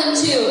 Guys have them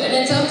too, and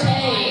it's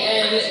okay.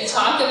 And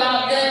talk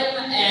about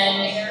them,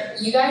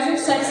 and you guys are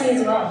sexy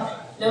as well.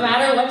 No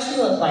matter what you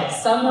look like,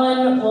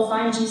 someone will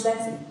find you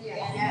sexy.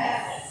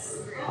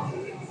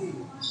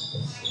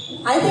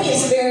 I think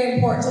it's very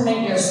important to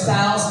make your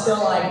spouse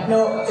feel like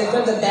that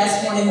they're the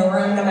best one in the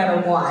room no matter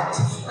what.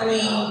 I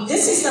mean,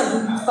 this is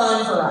something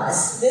fun for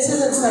us. This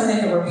isn't something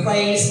to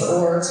replace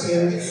or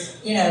to,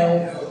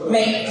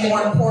 make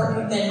more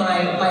important than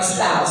my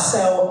spouse.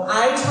 So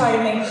I try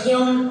to make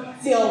him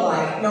feel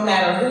like no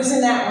matter who's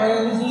in that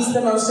room, he's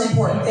the most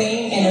important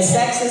thing and the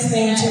sexiest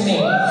thing to me.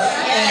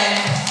 And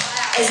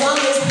as long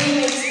as he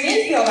makes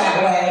me feel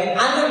that way,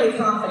 I'm going to be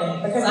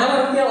confident because I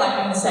want to feel like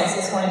I'm the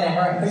sexiest one in that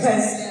room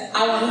because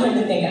I want him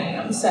to think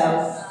I am. So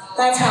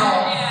that's how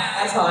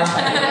I try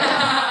to do it.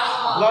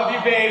 Love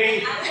you,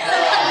 baby.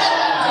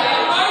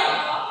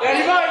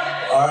 Daddy Mike.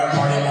 All right,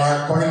 Party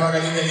Mark. Party Mark, I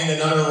think they need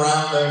another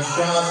round of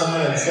shots. I'm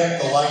going to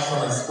check the likes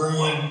on the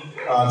screen.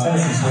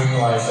 Tennessee Swing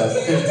Lights has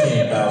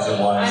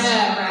 15,000 likes. I know,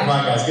 right? Come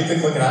on, guys, get to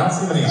clicking. I don't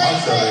see many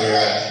likes over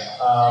here.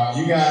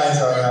 You guys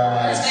are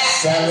at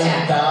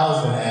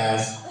 7,000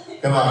 as.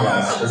 Come on,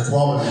 guys. There's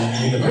 12 of you. You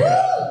need to pick it up.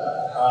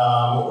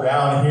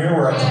 Down here,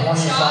 we're at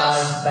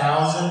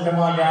 25,000. Come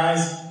on,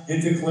 guys.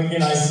 Get to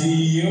clicking. I see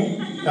you.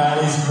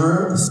 Kylie's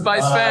crew.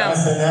 Spice fam.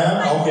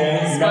 S&M.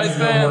 Okay. You guys are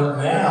going to work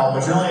now,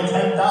 but you're only at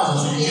 10,000,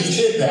 so you just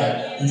did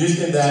that. You just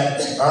did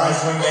that. All right,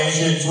 Swing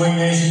Nation. Swing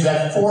Nation's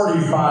at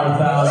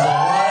 45,000.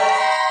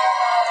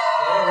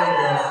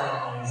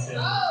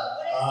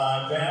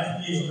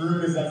 Daphne's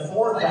group is at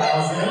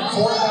 4,000.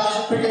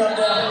 4,000 picking up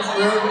Daphne's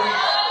group.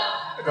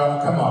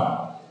 Come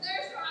on.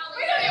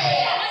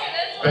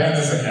 Ban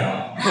this account.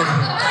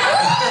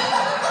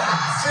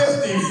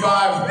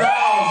 55,000 likes.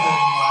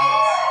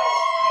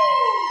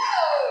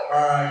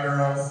 Alright,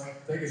 girls.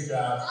 Take a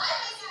shot.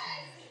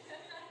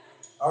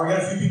 We got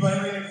a few people.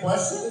 Anybody have a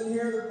question in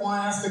here that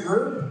want to ask the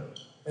group?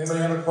 Anybody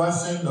have a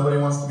question? Nobody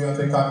wants to be on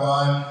TikTok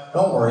Live?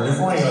 Don't worry, there's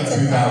only like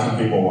 2,000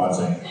 people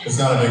watching. It's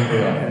not a big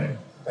deal.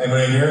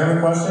 Anybody here have a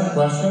question?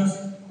 Questions?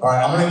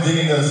 Alright, I'm going to dig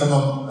into some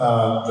of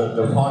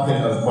the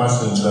pocket of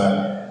questions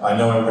that I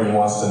know everybody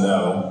wants to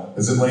know.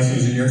 Is it, Lacey,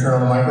 is it your turn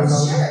on the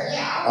microphone? Sure,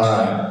 yeah.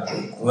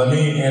 Alright, let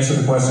me answer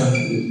the question.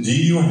 Do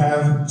you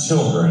have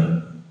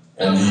children?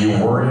 And do you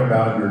worry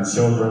about your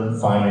children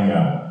finding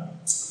out?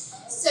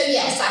 So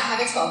yes, I have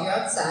a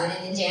 12-year-old son,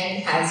 and then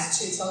Jan has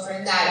 2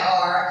 children that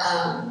are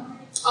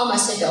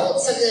almost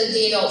adults. So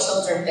the adult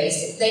children,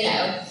 basically, they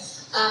know.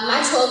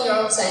 My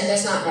 12-year-old son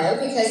does not know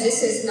because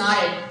this is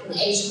not an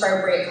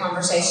age-appropriate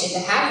conversation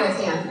to have with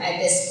him at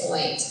this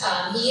point.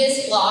 He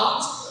is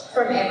blocked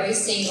from every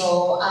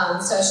single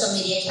social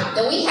media account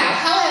that we have.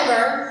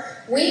 However,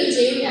 we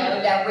do know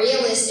that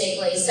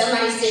realistically,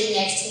 somebody sitting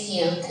next to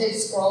him could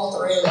scroll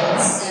through and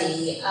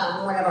see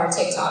one of our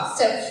TikToks.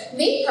 So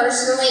me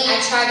personally, I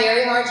try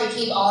very hard to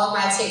keep all of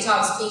my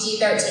TikToks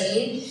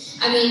PG-13.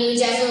 I mean, we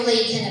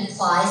definitely can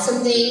imply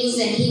some things,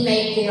 and he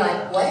may be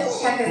like, what the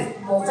heck is...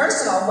 Well,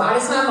 first of all, why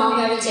does my mom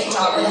have a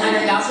TikTok with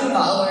 100,000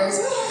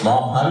 followers?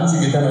 Mom, how did you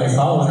get that many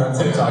followers on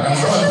TikTok? I'm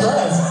so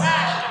impressed.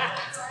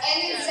 And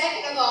then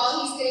second of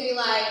all, he's going to be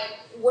like,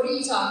 what are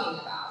you talking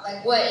about?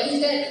 Like, what? He's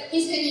going to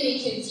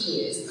be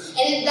confused.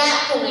 And at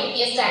that point,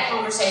 if that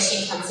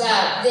conversation comes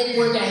up, then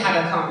we're going to have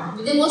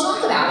then we'll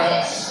talk about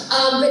it.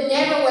 But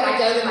never would I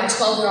go to my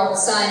 12-year-old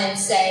son and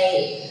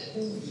say,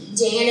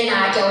 Dan and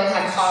I go and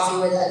have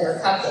coffee with other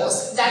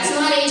couples. That's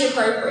not age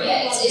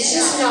appropriate. It's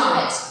just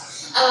not.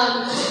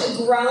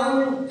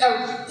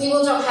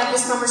 People don't have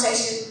this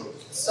conversation.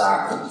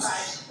 Sorry.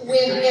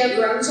 When they're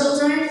grown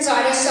children, so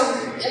I just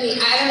don't.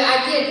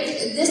 I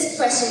get this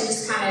question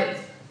just kind of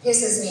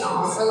pisses me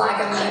off, for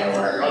lack of a better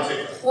word.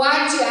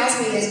 Why did you ask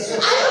me this? I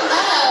don't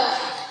know.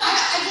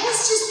 I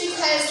guess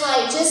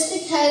just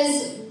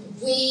because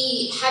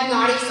we have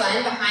naughty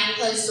fun behind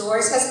closed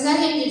doors has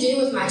nothing to do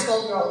with my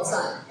 12-year-old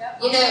son.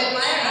 You know,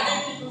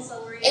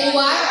 and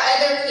why are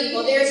other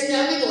people? There's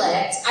no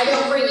neglect. I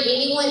don't bring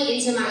anyone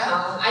into my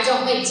home. I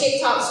don't make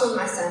TikToks when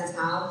my son's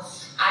home.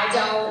 I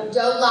don't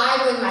go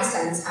live when my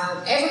son's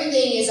home.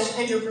 Everything is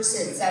 100%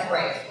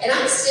 separate. And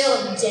I'm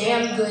still a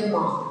damn good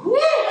mom.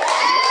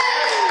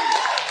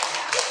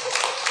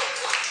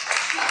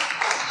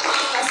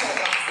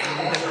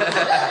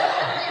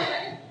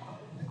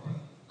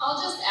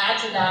 I'll just add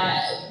to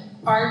that.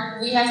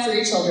 We have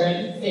 3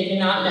 children. They do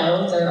not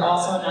know. They're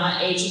also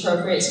not age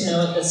appropriate to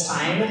know at this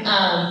time.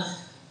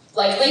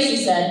 Like Lacey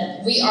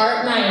said, we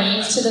aren't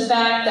naive to the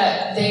fact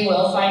that they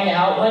will find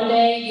out one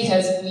day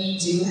because we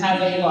do have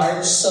a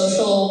large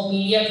social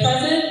media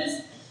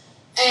presence.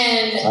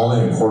 And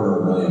only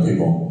 250,000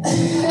 people.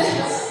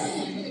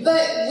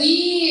 But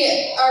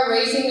we are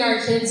raising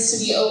our kids to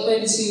be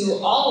open to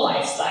all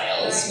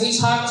lifestyles. We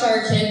talk to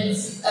our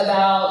kids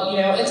about,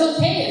 it's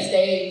okay if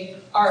they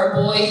are a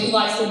boy who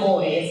likes a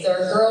boy, if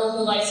they're a girl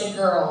who likes a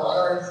girl,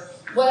 or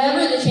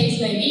whatever the case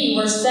may be.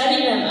 We're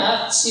setting them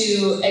up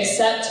to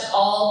accept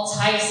all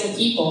types of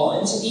people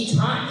and to be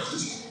kind,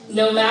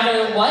 no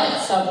matter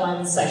what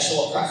someone's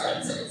sexual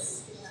preference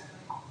is.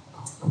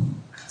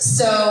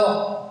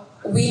 So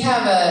we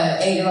have a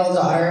 8-year-old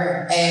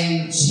daughter,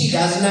 and she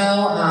does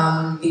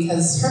know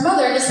because her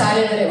mother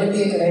decided that it would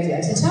be a good idea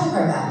to tell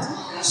her that.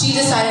 She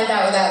decided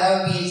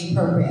that would be age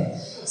appropriate.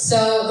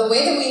 So the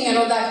way that we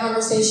handled that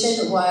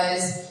conversation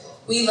was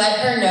we let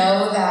her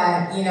know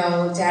that,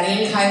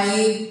 Daddy and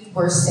Kylie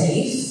were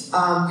safe.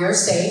 You're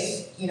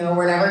safe.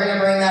 We're never going to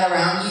bring that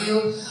around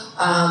you.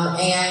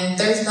 And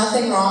there's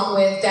nothing wrong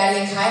with Daddy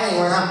and Kylie.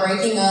 We're not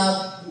breaking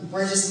up.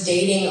 we're just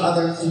dating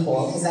other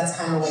people, because that's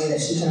kind of a way that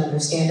she can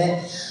understand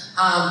it.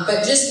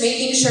 But just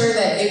making sure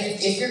that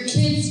if your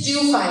kids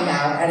do find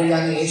out at a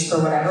young age for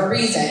whatever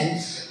reason,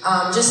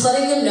 just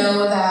letting them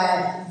know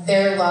that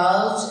they're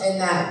loved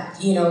and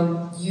that, you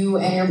know, you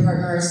and your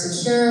partner are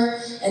secure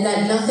and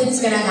that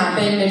nothing's going to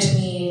happen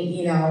between,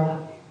 you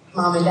know,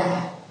 mom and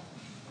dad.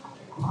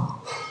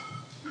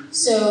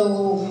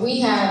 So we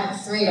have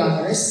 3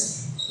 daughters.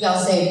 Y'all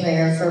say a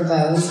prayer for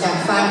Bo. He's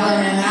got 5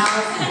 women in the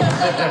house.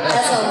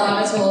 That's a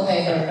lot of toilet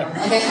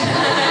paper. Okay.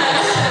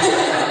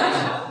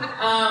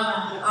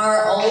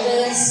 Our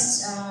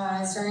oldest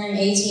is turning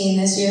 18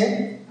 this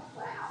year,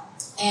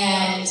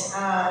 and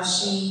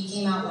she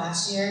came out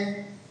last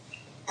year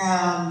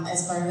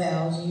as part of the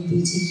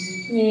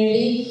LGBTQ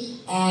community,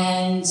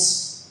 and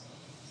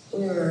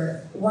we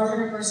were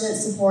 100%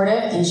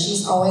 supportive, and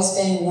she's always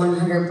been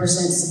 100%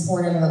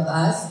 supportive of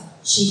us.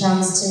 She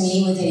comes to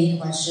me with any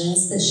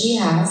questions that she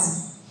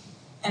has,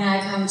 and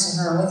I come to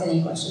her with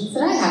any questions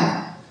that I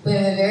have. We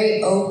have a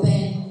very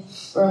open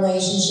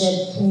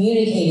relationship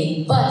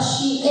communicating, but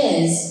she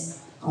is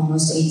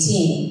almost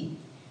 18.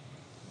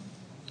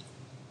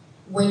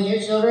 When your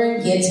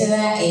children get to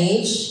that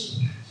age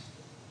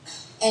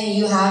and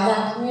you have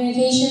that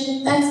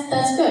communication,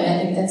 that's good. I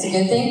think that's a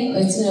good thing.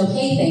 It's an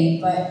okay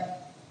thing,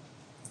 but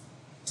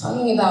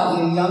talking about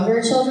your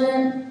younger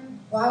children,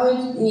 why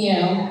would, you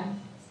know,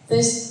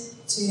 those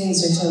 2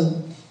 things are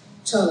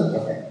totally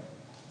different.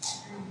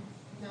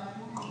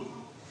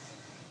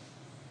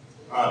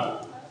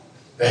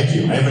 Thank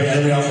you.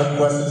 Anybody else have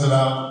questions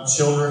about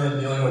children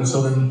and dealing with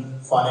children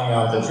finding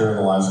out that you're in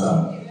the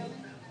lifestyle?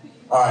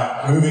 All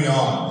right, moving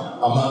on.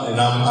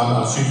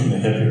 I'm shooting the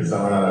hip here, so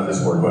I'm running out of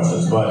Discord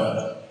questions.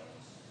 But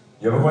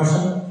you have a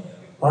question?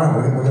 All right,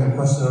 we got a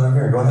question over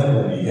here. Go ahead,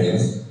 Lady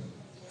Davis.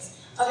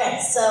 Okay,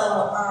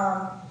 so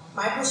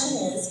my question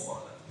is,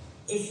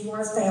 if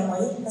your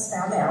family has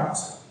found out,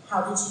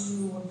 how did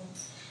you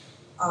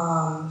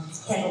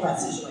handle that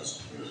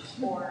situation?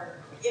 Or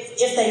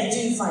if they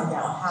do find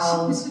out,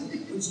 how would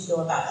you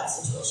go about that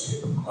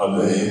situation?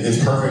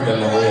 It's perfect that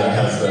Malia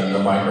has the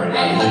mic right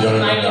now. You don't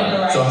even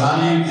know. So how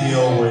do you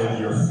deal with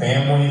your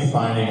family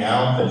finding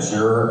out that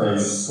you're a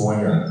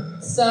swinger?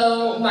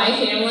 So my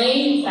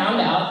family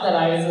found out that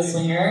I was a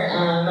swinger.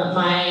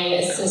 My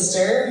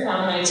sister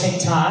found my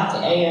TikTok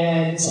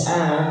and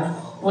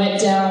went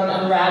down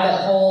a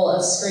rabbit hole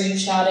of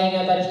screenshotting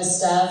a bunch of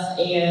stuff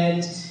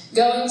and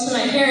going to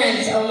my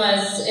parents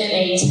almost in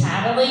a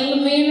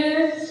tattling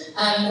manner.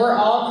 We're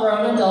all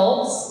grown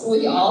adults.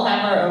 We all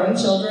have our own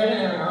children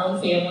and our own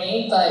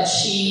family, but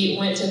she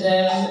went to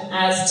them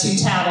as to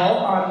tattle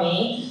on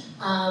me.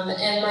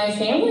 And my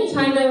family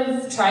kind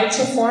of tried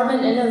to form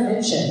an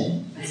intervention.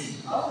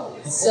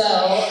 So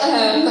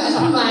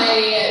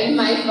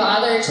my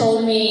father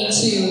told me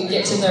to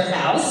get to their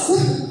house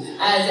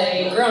as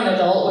a grown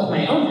adult with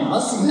my own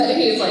house, but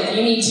he was like,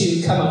 you need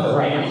to come over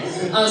right now.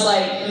 I was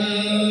like,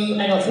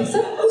 I don't think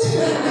so.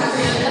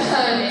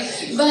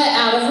 But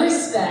out of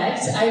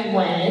respect, I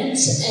went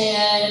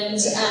and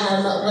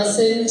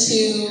listened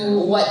to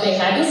what they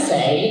had to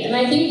say, and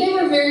I think they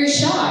were very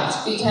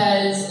shocked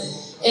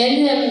because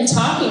in them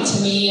talking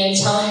to me and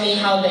telling me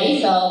how they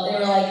felt, they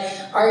were like,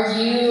 are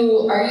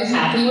you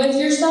happy with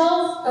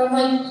yourself? And I'm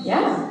like,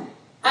 yeah,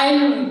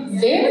 I'm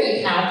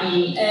very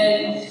happy,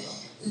 and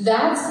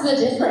that's the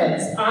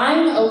difference.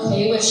 I'm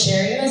okay with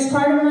sharing this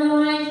part of my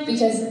life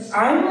because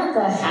I'm at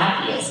the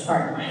happiest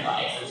part of my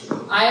life.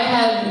 I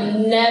have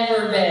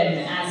never been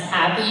as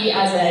happy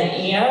as I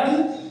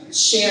am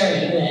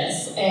sharing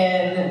this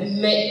and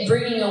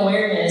bringing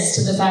awareness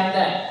to the fact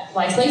that,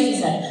 like Lacey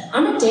said,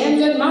 I'm a damn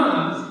good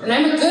mom and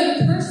I'm a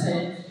good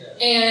person.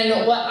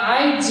 And what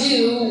I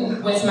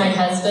do with my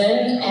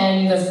husband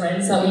and the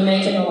friends that we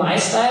make in the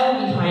lifestyle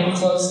behind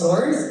closed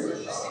doors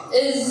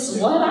is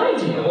what I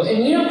do.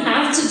 And you don't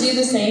have to do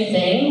the same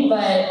thing,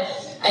 but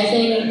I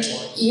think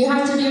you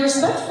have to be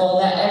respectful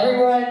that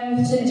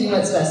everyone can do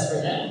what's best for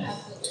them.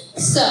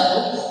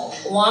 So,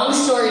 long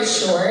story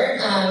short,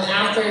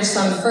 after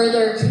some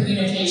further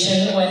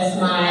communication with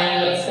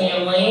my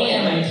family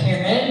and my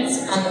parents,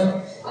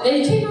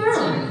 they came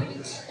around.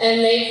 And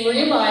they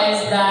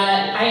realized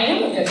that I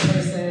am a good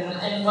person,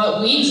 and what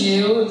we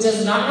do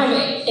does not have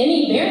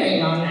any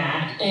bearing on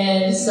that.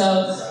 And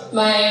so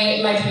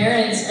my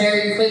parents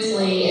very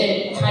quickly,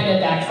 it kind of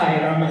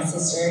backfired on my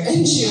sister,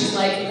 and she was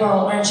like,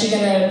 well, aren't you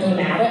going to be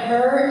mad at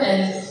her?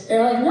 And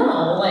they're like,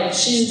 no, like,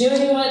 she's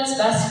doing what's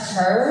best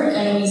for her,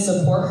 and we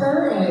support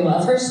her, and we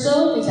love her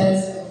still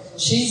because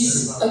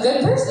she's a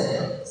good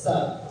person.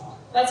 So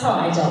that's how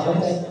I dealt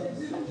with it.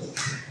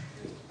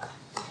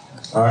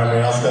 All right,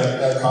 anyone else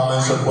got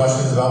comments or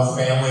questions about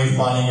family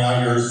finding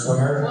out you're a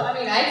swinger? Well, I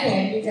mean, I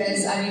can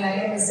because, I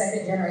am a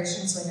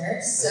second-generation swinger.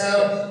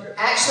 So,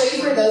 actually,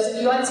 for those of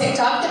you on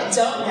TikTok that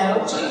don't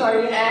know, G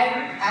Party and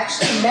I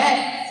actually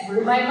met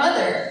through my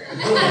mother. So,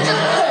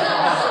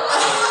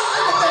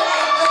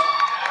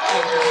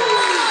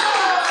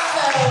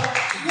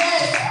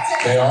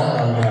 yes. They all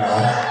know now.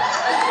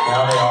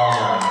 Now they all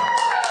know.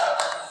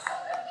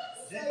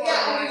 So,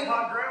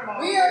 yeah,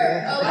 we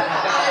are,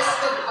 honestly,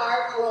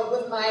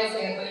 my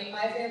family.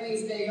 My family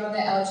is big on the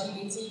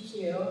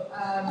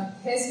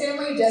LGBTQ. His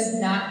family does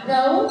not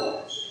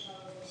know.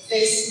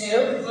 They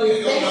snoop.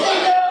 We think they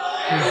know.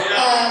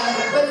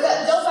 But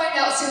they'll find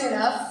out soon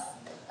enough,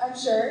 I'm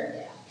sure.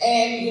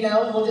 And,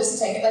 we'll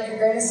just take it like a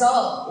grain of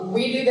salt.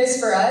 We do this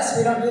for us.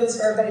 We don't do this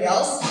for everybody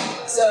else.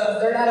 So if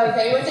they're not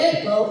okay with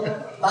it, well,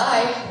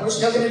 bye. We're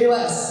still going to do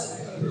us.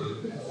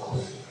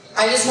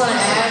 I just want to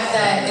add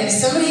that if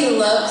somebody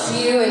loves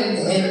you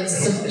and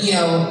it's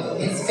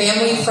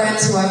family,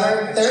 friends,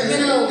 whoever, they're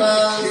going to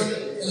love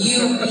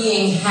you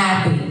being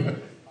happy.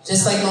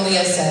 Just like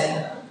Malia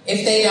said.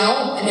 If they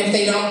don't, and if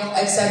they don't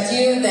accept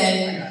you,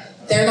 then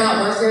they're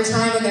not worth your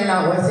time and they're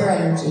not worth your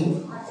energy.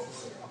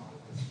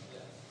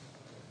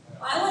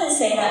 I want to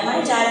say that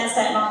my dad and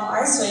stepmom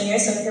are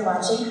swingers, so if you're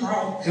watching,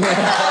 hi. We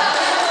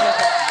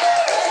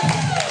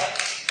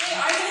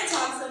are going to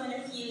talk to them in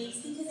a few weeks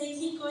because they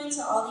keep going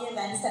to all the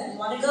events that we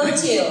want to go to. And we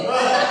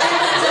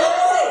don't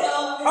want to go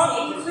on the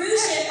same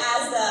cruise ship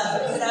as them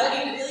because that would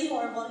be really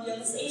horrible to be on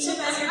the same ship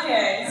as your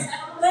parents.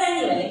 But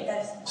anyway,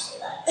 that's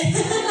that.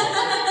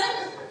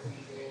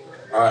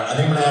 All right, I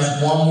think I'm going to ask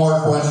one more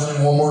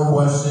question,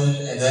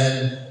 and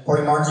then,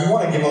 Party Mark, do you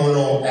want to give a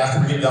little,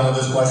 after we get done with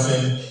this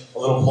question, a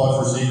little plug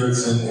for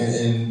Secrets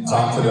and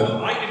talk to the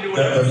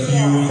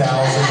few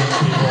thousand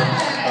people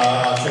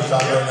on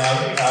TikTok right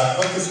now?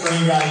 Click the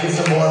screen, guys, get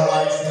some more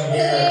likes in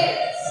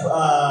here.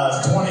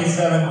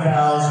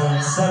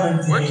 27,000,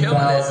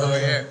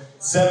 17,000,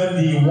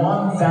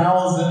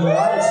 71,000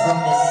 likes from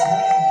the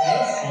Swing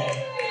Nation.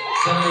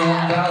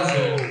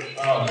 71,000.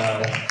 Oh, no.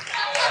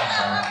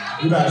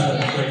 You guys want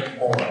to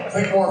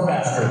click more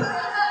faster.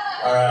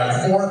 All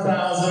right,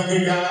 4,000,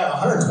 good guy.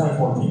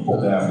 124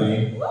 people,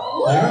 Daphne.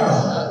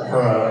 Yeah,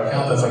 for an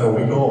account that's like a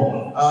week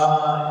old.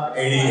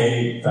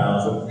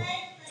 88,000.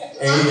 88,000.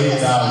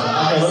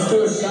 Okay, let's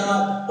do a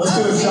shot.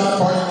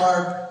 Party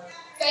Mark.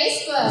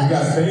 Facebook. You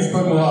got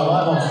Facebook. We're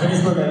live on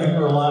Facebook. I think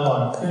we're live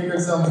on Kick at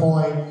some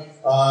point.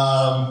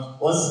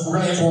 We're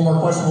gonna answer one more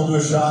question. We'll do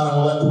a shot, and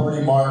we'll let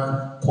Party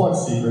Mark plug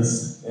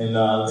Secrets and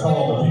tell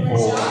all the people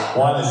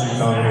why they should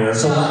come here.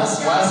 So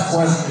last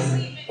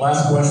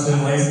question,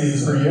 Lacey,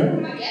 is for you,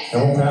 and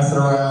we'll pass it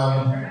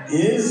around.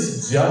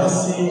 Is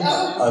jealousy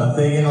a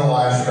thing in a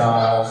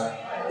lifestyle?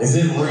 Is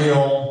it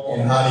real,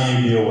 and how do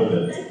you deal with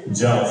it?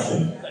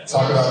 Jealousy.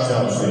 Talk about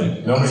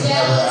jealousy. Nobody's ever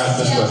asked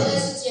this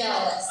question.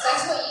 Jealous.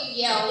 That's what you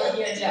yell when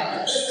you're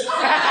jealous.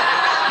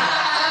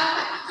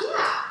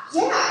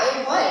 Yeah, it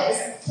was.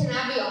 Can I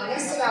be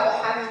honest about what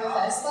happened with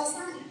us last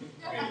night?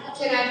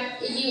 Do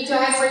I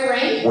have free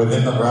reign?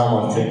 Within the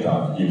realm of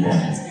TikTok, you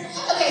can.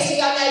 Okay, so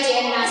y'all know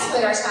Dan and I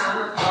split our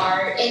time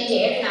apart, and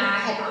Dan and I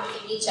had not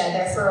seen each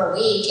other for a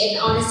week, and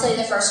honestly,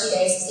 the first few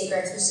days of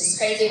Secrets was just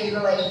crazy.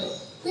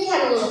 We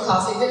had a little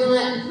coffee, but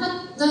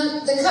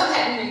the cup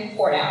hadn't been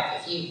poured out,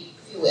 if you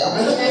will.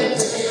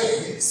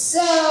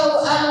 So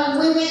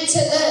we went to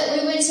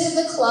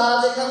the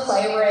club in the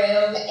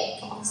playroom.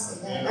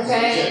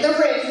 Okay, the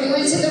room. We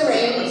went to the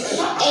room, and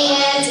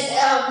Dan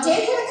had a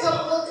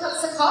couple of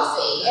cups of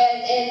coffee,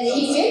 and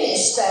he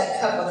finished that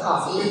cup of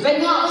coffee, but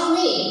not with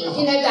me.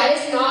 That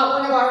is not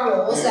one of our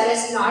rules. That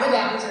is not a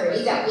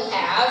boundary that we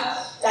have.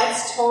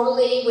 That's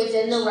totally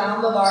within the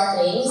realm of our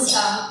things.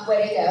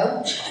 Way to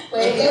go.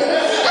 Way to go.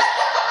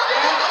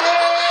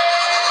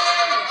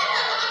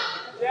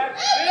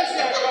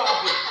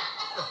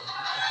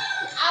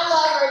 I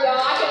love her,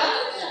 y'all.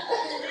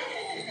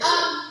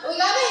 We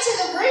got into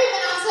the room,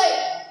 and I was like,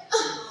 I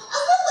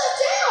feel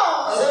left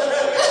out.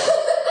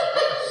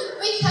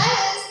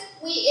 Because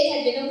it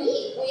had been a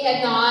week. We had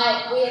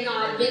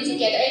not been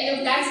together,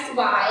 and that's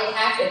why it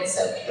happened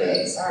so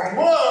quick. Sorry.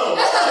 Whoa!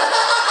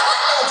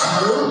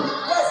 That's rude.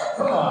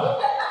 Come on.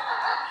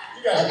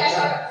 You guys okay.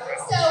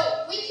 So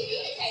we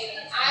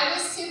communicated. I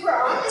was super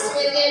honest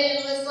with him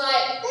and was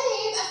like,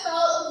 babe, I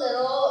felt a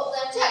little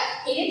left out.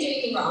 He didn't do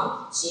anything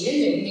wrong. She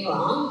didn't do anything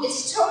wrong.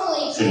 It's totally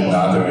cool. She did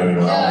not do anything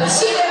wrong. No,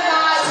 she did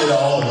not. She did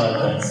all the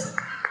right things.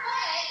 But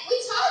we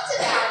talked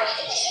about it,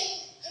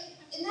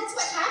 and that's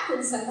what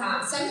happens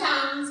sometimes.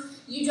 Sometimes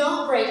you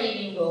don't break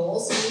any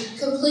rules. You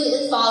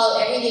completely follow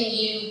everything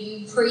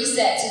you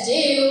preset to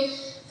do.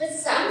 But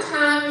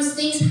sometimes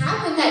things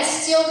happen that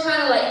still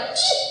kind of like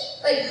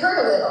hurt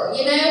a little,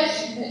 It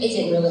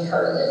didn't really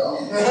hurt a little.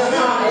 I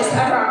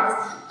promise.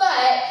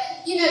 But,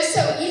 so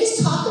you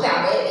just talk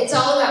about it. It's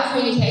all about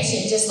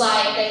communication. Just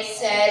like they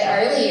said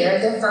earlier,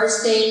 the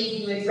first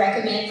thing you would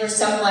recommend for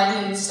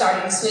someone who's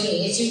starting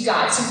swinging is you've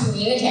got to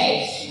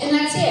communicate. And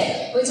that's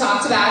it. We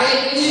talked about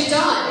it, we moved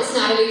on. It's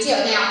not a big deal.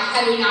 Now,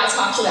 had we not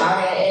talked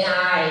about it and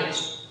I,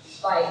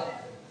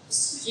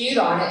 stewed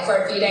on it for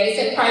a few days,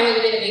 it probably would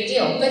have been a big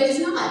deal. But it's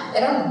not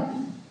at all.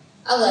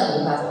 I love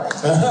you, by the way.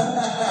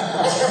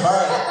 All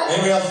right.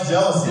 Anybody else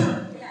jealousy?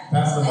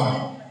 Pass the mic.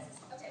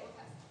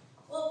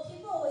 Well,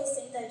 people always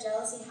think that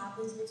jealousy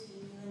happens between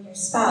you and your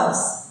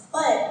spouse,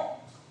 but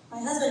my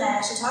husband and I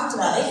actually talked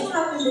about it. It can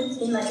happen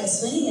between a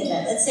swinging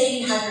event. Let's say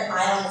you have your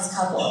eye on this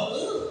couple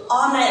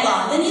all night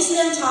long. Then you see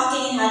them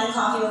talking and having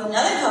coffee with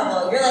another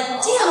couple. You're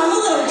like, damn, I'm a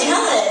little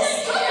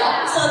jealous.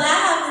 So that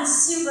happens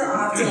happens super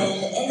often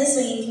in the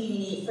swinging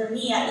community, for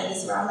me at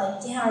least, where I'm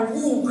like, damn, I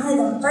really wanted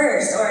them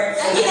first, or,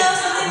 something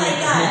like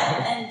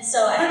that. And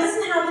so, and it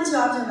doesn't happen too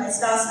often with my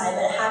spouse and I,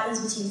 but it happens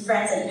between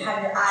friends that you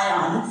have your eye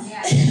on.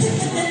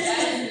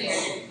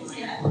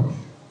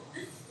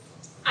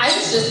 I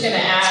was just going to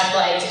add,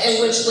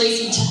 which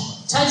Lacey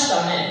touched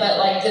on it,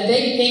 but the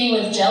big thing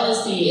with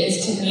jealousy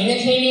is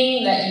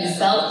communicating that you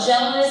felt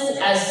jealous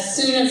as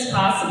soon as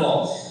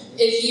possible.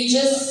 If you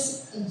just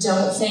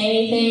don't say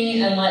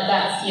anything and let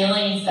that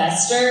feeling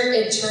fester,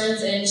 it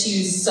turns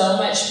into so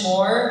much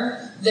more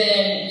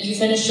than you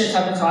finished your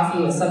cup of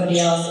coffee with somebody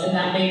else and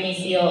that made me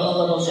feel a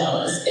little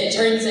jealous. It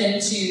turns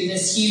into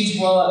this huge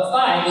blow-up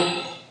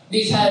fight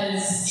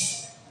because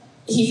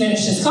he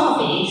finished his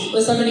coffee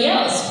with somebody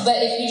else. But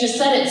if you just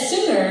said it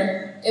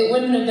sooner, it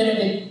wouldn't have been a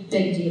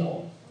big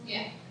deal.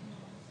 Yeah.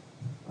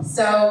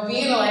 So,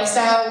 being a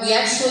lifestyle, we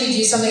actually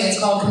do something that's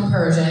called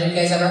compersion. You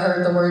guys ever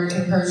heard the word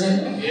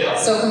compersion? Yeah.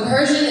 So,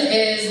 compersion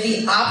is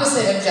the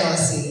opposite of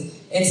jealousy.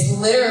 It's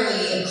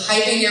literally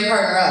hyping your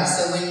partner up.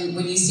 So,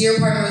 when you see your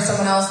partner with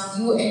someone else,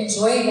 you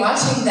enjoy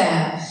watching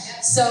that.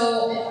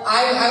 So,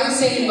 I would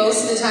say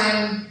most of the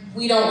time,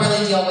 we don't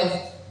really deal with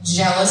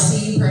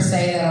jealousy per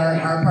se that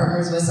our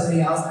partner's with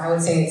somebody else. I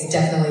would say it's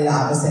definitely the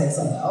opposite. It's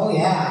like, oh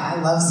yeah, I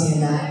love seeing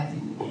that.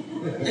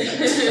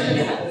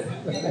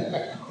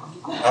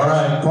 All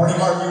right, Party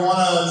Mark, you want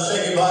to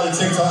say goodbye to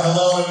TikTok?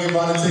 Hello and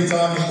goodbye to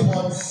TikTok and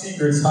plug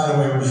Secrets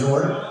Hideaway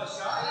Resort.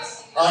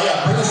 Oh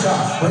yeah, bring the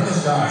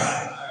shots.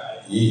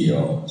 Yeah,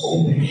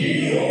 oh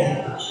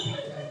yeah.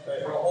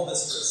 Hold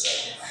this for a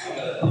second.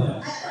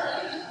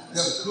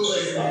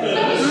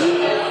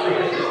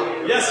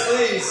 Yes,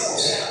 please.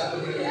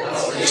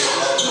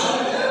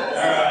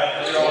 Alright,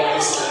 you're all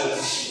wasted.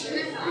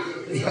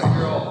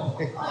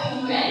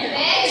 Meg!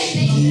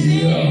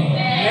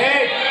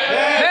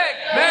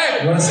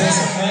 You want to say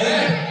something,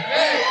 Meg?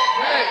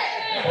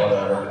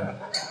 Whatever.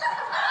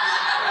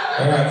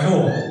 Alright,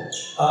 cool.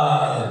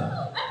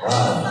 Wow.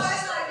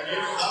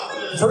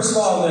 First of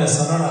all, I'm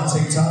not on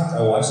TikTok.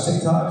 I watch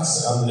TikToks.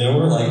 I'm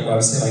newer, I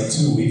would say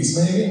 2 weeks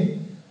maybe.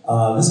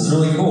 This is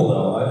really cool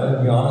though. I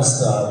gotta be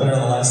honest, I've been on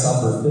the lifestyle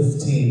for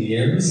 15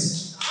 years.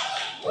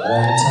 A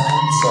long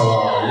time. So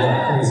yeah,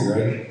 crazy,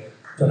 right?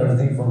 Done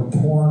everything from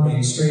porn,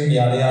 mainstream,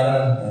 yada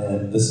yada,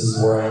 and this is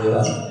where I ended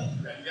up.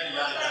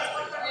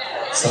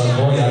 So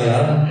cool, yada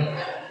yada.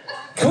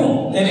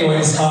 Cool.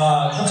 Anyways,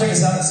 come check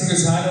us out at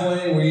Secrets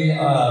Hideaway. We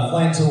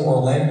fly into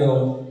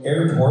Orlando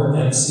Airport,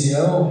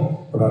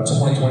 MCO. We're about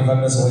 20-25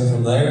 minutes away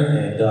from there,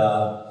 and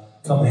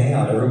come hang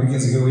out. Every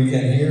weekend's a good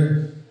weekend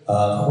here.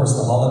 Of course,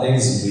 the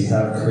holidays, we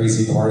have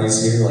crazy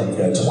parties here,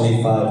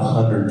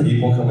 2,500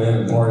 people come in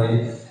and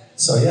party.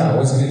 So yeah,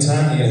 always a good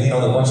time. You get to hang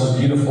out with a bunch of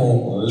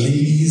beautiful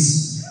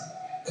ladies,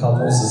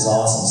 couples, it's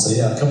awesome. So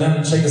yeah, come down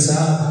and check us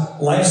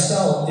out.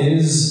 Lifestyle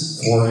is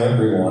for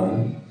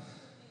everyone,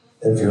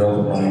 if you're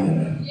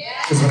open-minded.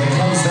 Because when it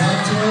comes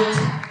down to it,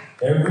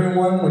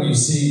 everyone, when you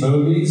see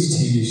movies,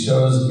 TV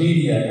shows,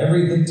 media,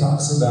 everything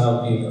talks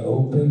about being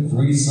open,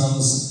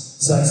 threesomes,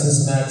 sex, this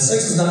and that.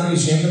 Sex is not to be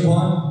ashamed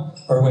upon.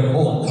 Or wait,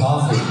 hold on,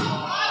 coffee.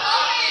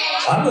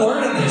 I'm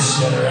learning this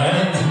shit,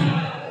 right?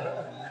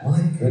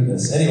 My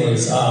goodness.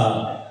 Anyways,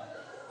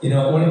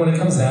 when it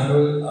comes down to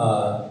it,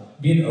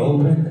 being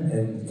open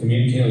and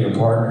communicating with your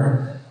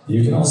partner,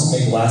 you can also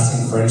make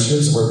lasting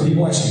friendships where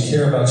people actually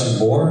care about you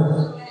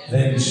more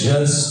than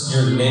just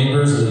your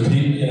neighbors or the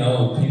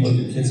people, people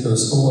your kids go to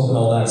school with and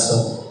all that.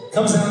 So it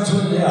comes down to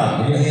it,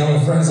 yeah, you're gonna hang out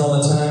with friends all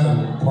the time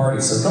and party.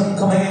 So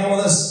come hang out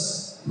with us.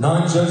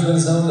 Non-judgment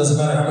zone, doesn't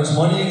matter how much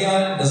money you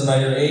got, doesn't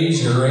matter your age,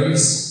 your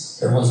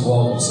race, everyone's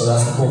welcome. So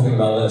that's the cool thing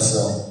about this.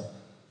 So,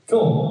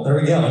 cool, there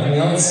we go. Anything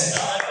else?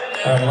 All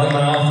right, like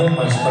my outfit,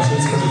 my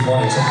shit's pretty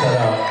funny. Check that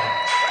out.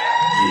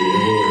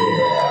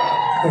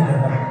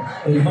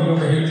 Yeah. Are you coming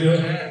over here to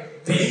it?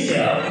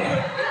 Damn.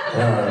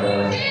 All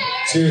right,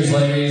 cheers,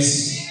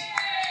 ladies.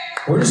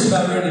 We're just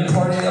about ready to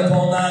party up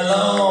all night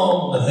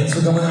long. But thanks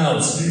for coming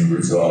out.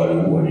 Secrets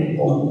Hideaway.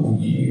 Oh,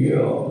 yeah.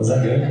 Was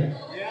that good?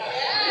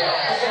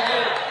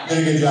 Did a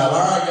good job.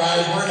 All right,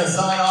 guys, we're going to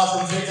sign off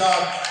from TikTok.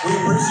 We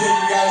appreciate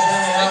you guys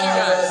hanging out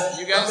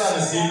with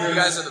us. You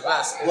guys are the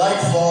best. Like,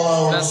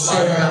 follow, best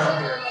share.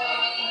 here.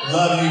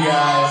 Love you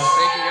guys.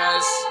 Thank you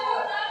guys.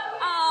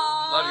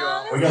 Love you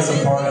all. We got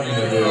some partying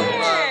to do.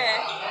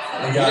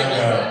 We got to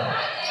go.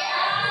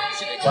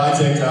 Bye,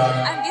 TikTok.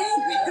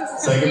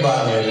 Say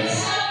goodbye,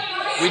 ladies.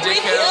 We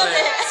did kill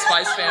it.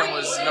 Spice Fam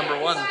was #1.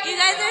 You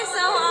guys are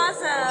so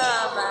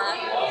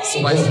awesome.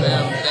 Spice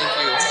Fam, thank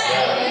you.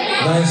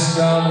 Nice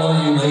job, all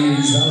you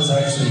ladies. That was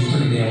actually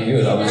pretty damn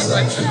good. I was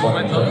actually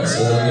quite impressed.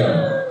 So there we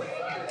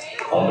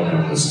go. I'm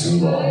gonna do this too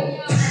long.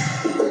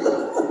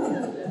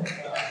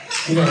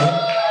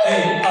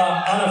 Hey,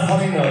 on a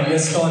funny note, you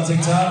guys still on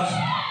TikTok?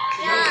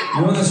 Yeah.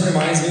 You know what this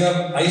reminds me of?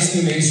 I used to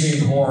do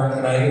mainstream porn,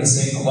 and I get the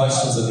same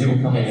questions of people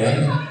coming in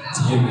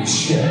to give me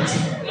shit.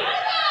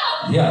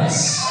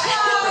 Yes.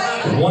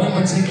 One in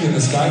particular,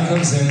 this guy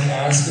comes in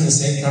asking the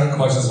same kind of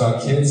questions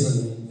about kids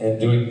and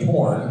doing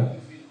porn,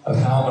 of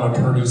how I'm going to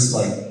produce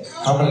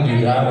I'm going to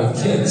do that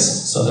with kids.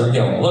 So there we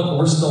go. Look,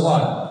 we're still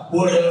on.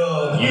 What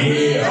up?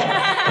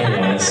 Yeah.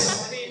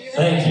 Anyways,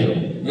 thank you.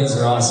 You guys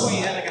are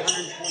awesome.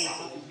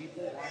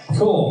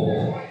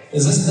 Cool.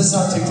 Is this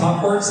how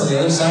TikTok works on the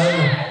other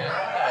side?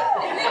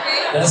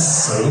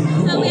 That's so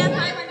cool.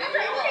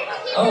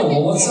 Oh,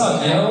 well, what's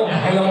up, yo?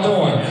 How y'all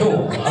doing?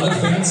 Cool. Other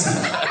things?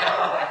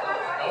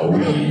 Oh,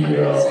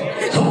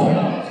 yeah. Come on.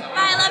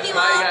 Bye, love you all.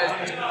 Bye,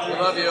 guys. We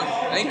love you.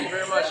 Thank you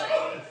very much.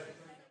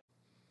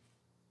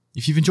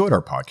 If you've enjoyed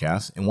our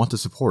podcast and want to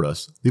support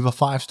us, leave a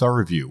 5-star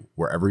review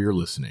wherever you're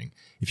listening.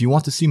 If you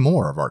want to see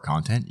more of our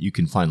content, you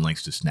can find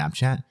links to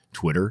Snapchat,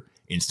 Twitter,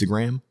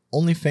 Instagram,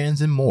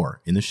 OnlyFans, and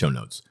more in the show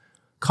notes.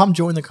 Come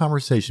join the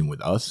conversation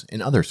with us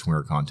and other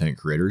swinger content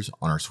creators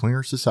on our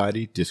Swinger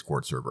Society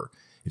Discord server.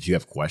 If you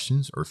have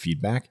questions or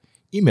feedback,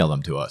 email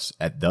them to us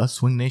at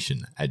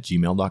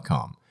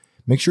theswingnation@gmail.com.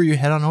 Make sure you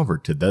head on over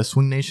to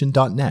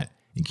theswingnation.net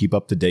and keep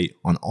up to date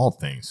on all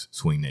things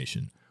Swing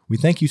Nation. We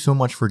thank you so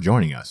much for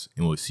joining us,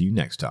 and we'll see you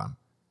next time.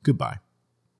 Goodbye.